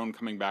obviously McGrone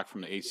coming back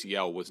from the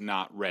ACL was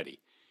not ready.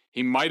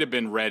 He might have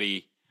been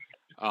ready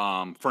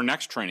for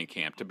next training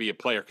camp to be a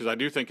player, because I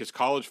do think his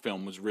college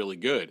film was really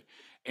good.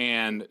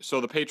 And so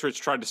the Patriots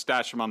tried to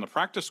stash him on the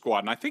practice squad,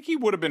 and I think he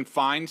would have been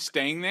fine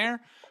staying there.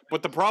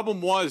 But the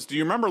problem was, do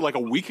you remember like a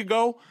week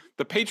ago,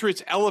 the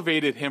Patriots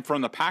elevated him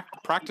from the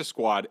practice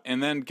squad,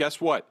 and then guess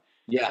what?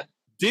 Yeah.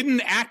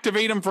 Didn't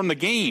activate him from the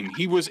game.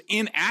 He was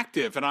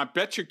inactive, and I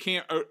bet you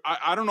can't.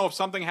 I don't know if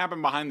something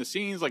happened behind the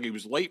scenes, like he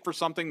was late for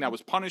something that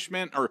was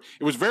punishment, or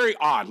it was very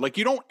odd. Like,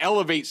 you don't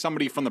elevate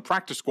somebody from the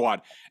practice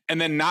squad and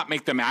then not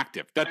make them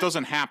active. That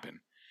doesn't happen.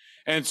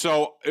 And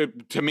so,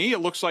 to me, it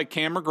looks like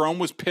Cameron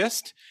was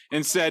pissed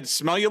and said,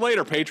 "Smell you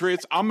later,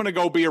 Patriots. I'm going to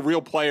go be a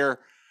real player,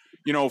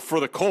 for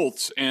the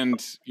Colts."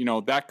 And,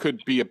 that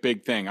could be a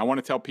big thing. I want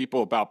to tell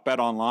people about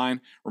BetOnline.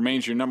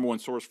 Remains your number one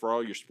source for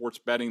all your sports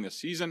betting this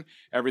season.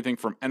 Everything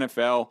from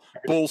NFL,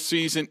 bowl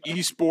season,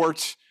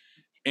 esports,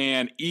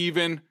 and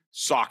even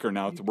soccer.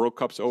 Now that the World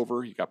Cup's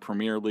over, you got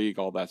Premier League,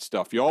 all that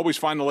stuff. You always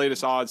find the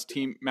latest odds,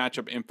 team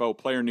matchup info,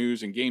 player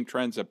news, and game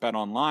trends at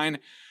BetOnline.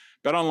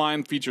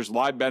 BetOnline features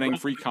live betting,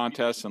 free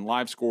contests, and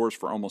live scores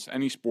for almost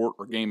any sport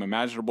or game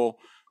imaginable.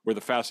 We're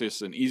the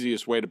fastest and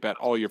easiest way to bet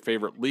all your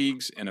favorite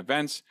leagues and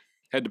events.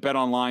 Head to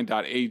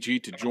betonline.ag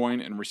to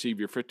join and receive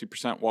your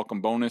 50% welcome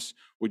bonus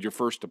with your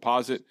first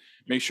deposit.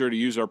 Make sure to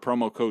use our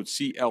promo code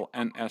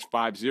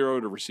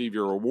CLNS50 to receive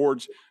your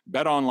rewards.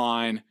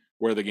 BetOnline,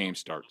 where the game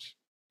starts.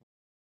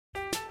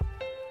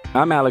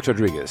 I'm Alex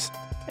Rodriguez.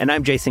 And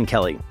I'm Jason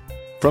Kelly.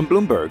 From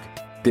Bloomberg,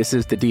 this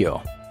is The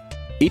Deal.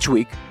 Each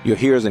week, you'll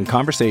hear us in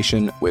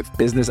conversation with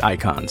business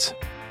icons.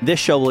 This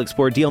show will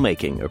explore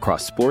deal-making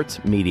across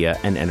sports, media,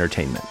 and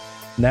entertainment.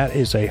 That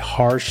is a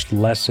harsh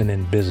lesson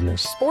in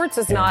business. Sports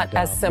is not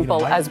as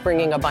simple as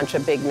bringing a bunch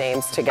of big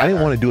names together. I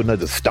didn't want to do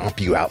another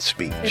stomp you out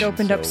speech. It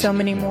opened up so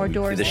many more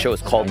doors. The show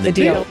is called The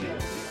Deal.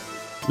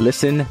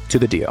 Listen to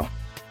the deal.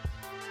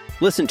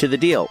 Listen to The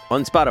Deal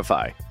on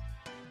Spotify.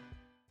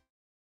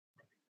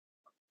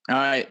 All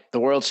right, the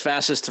world's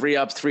fastest 3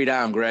 up, 3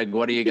 down. Greg,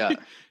 what do you got?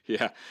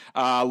 Yeah.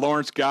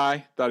 Lawrence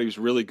Guy, thought he was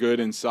really good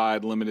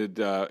inside, limited,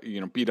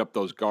 beat up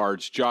those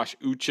guards. Josh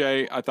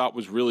Uche, I thought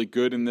was really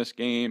good in this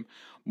game.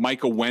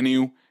 Michael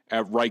Wenu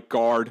at right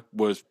guard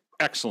was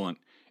excellent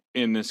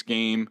in this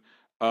game.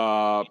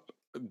 Down,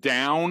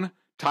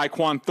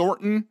 Tyquan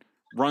Thornton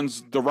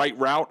runs the right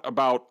route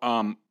about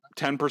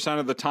 10%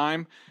 of the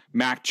time.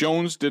 Mac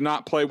Jones did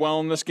not play well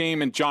in this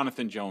game, and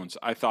Jonathan Jones,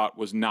 I thought,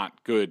 was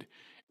not good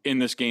in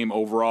this game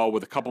overall,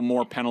 with a couple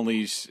more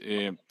penalties,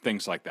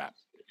 things like that.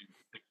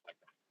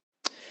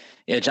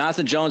 Yeah,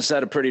 Jonathan Jones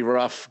had a pretty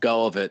rough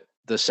go of it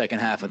the second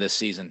half of this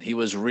season. He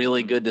was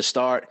really good to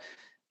start,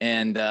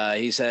 and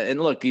he's had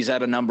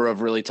a number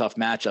of really tough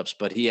matchups,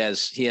 but he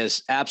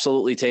has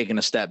absolutely taken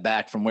a step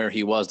back from where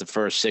he was the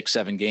first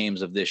 6-7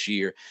 games of this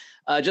year.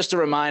 Just to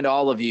remind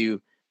all of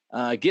you,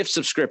 gift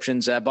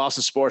subscriptions at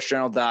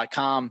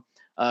BostonSportsJournal.com.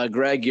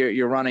 Greg,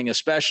 you're running a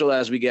special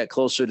as we get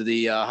closer to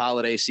the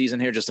holiday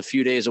season here, just a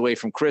few days away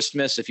from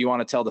Christmas. If you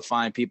want to tell the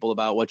fine people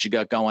about what you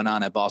got going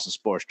on at Boston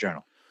Sports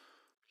Journal.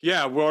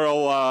 Yeah,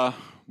 well,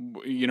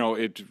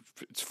 it's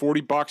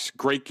 $40,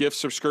 great gift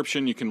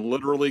subscription. You can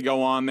literally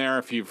go on there.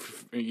 If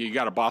you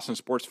got a Boston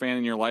sports fan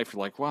in your life,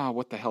 you're like, wow,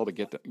 what the hell to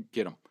get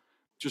them?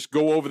 Just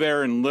go over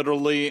there and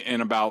literally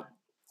in about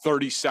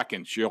 30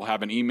 seconds, you'll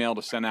have an email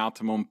to send out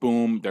to them.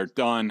 Boom, they're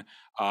done.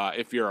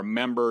 If you're a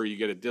member, you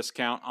get a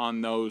discount on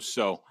those.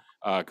 So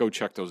go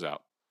check those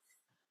out.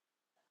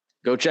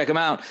 Go check them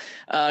out.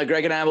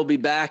 Greg and I will be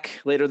back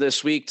later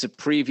this week to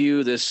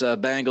preview this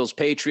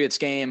Bengals-Patriots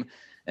game.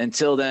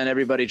 Until then,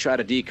 everybody try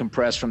to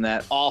decompress from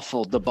that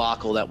awful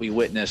debacle that we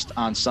witnessed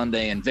on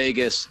Sunday in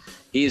Vegas.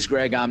 He's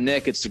Greg. I'm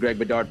Nick. It's the Greg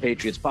Bedard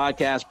Patriots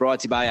podcast, brought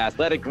to you by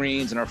Athletic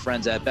Greens and our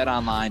friends at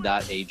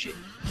betonline.ag.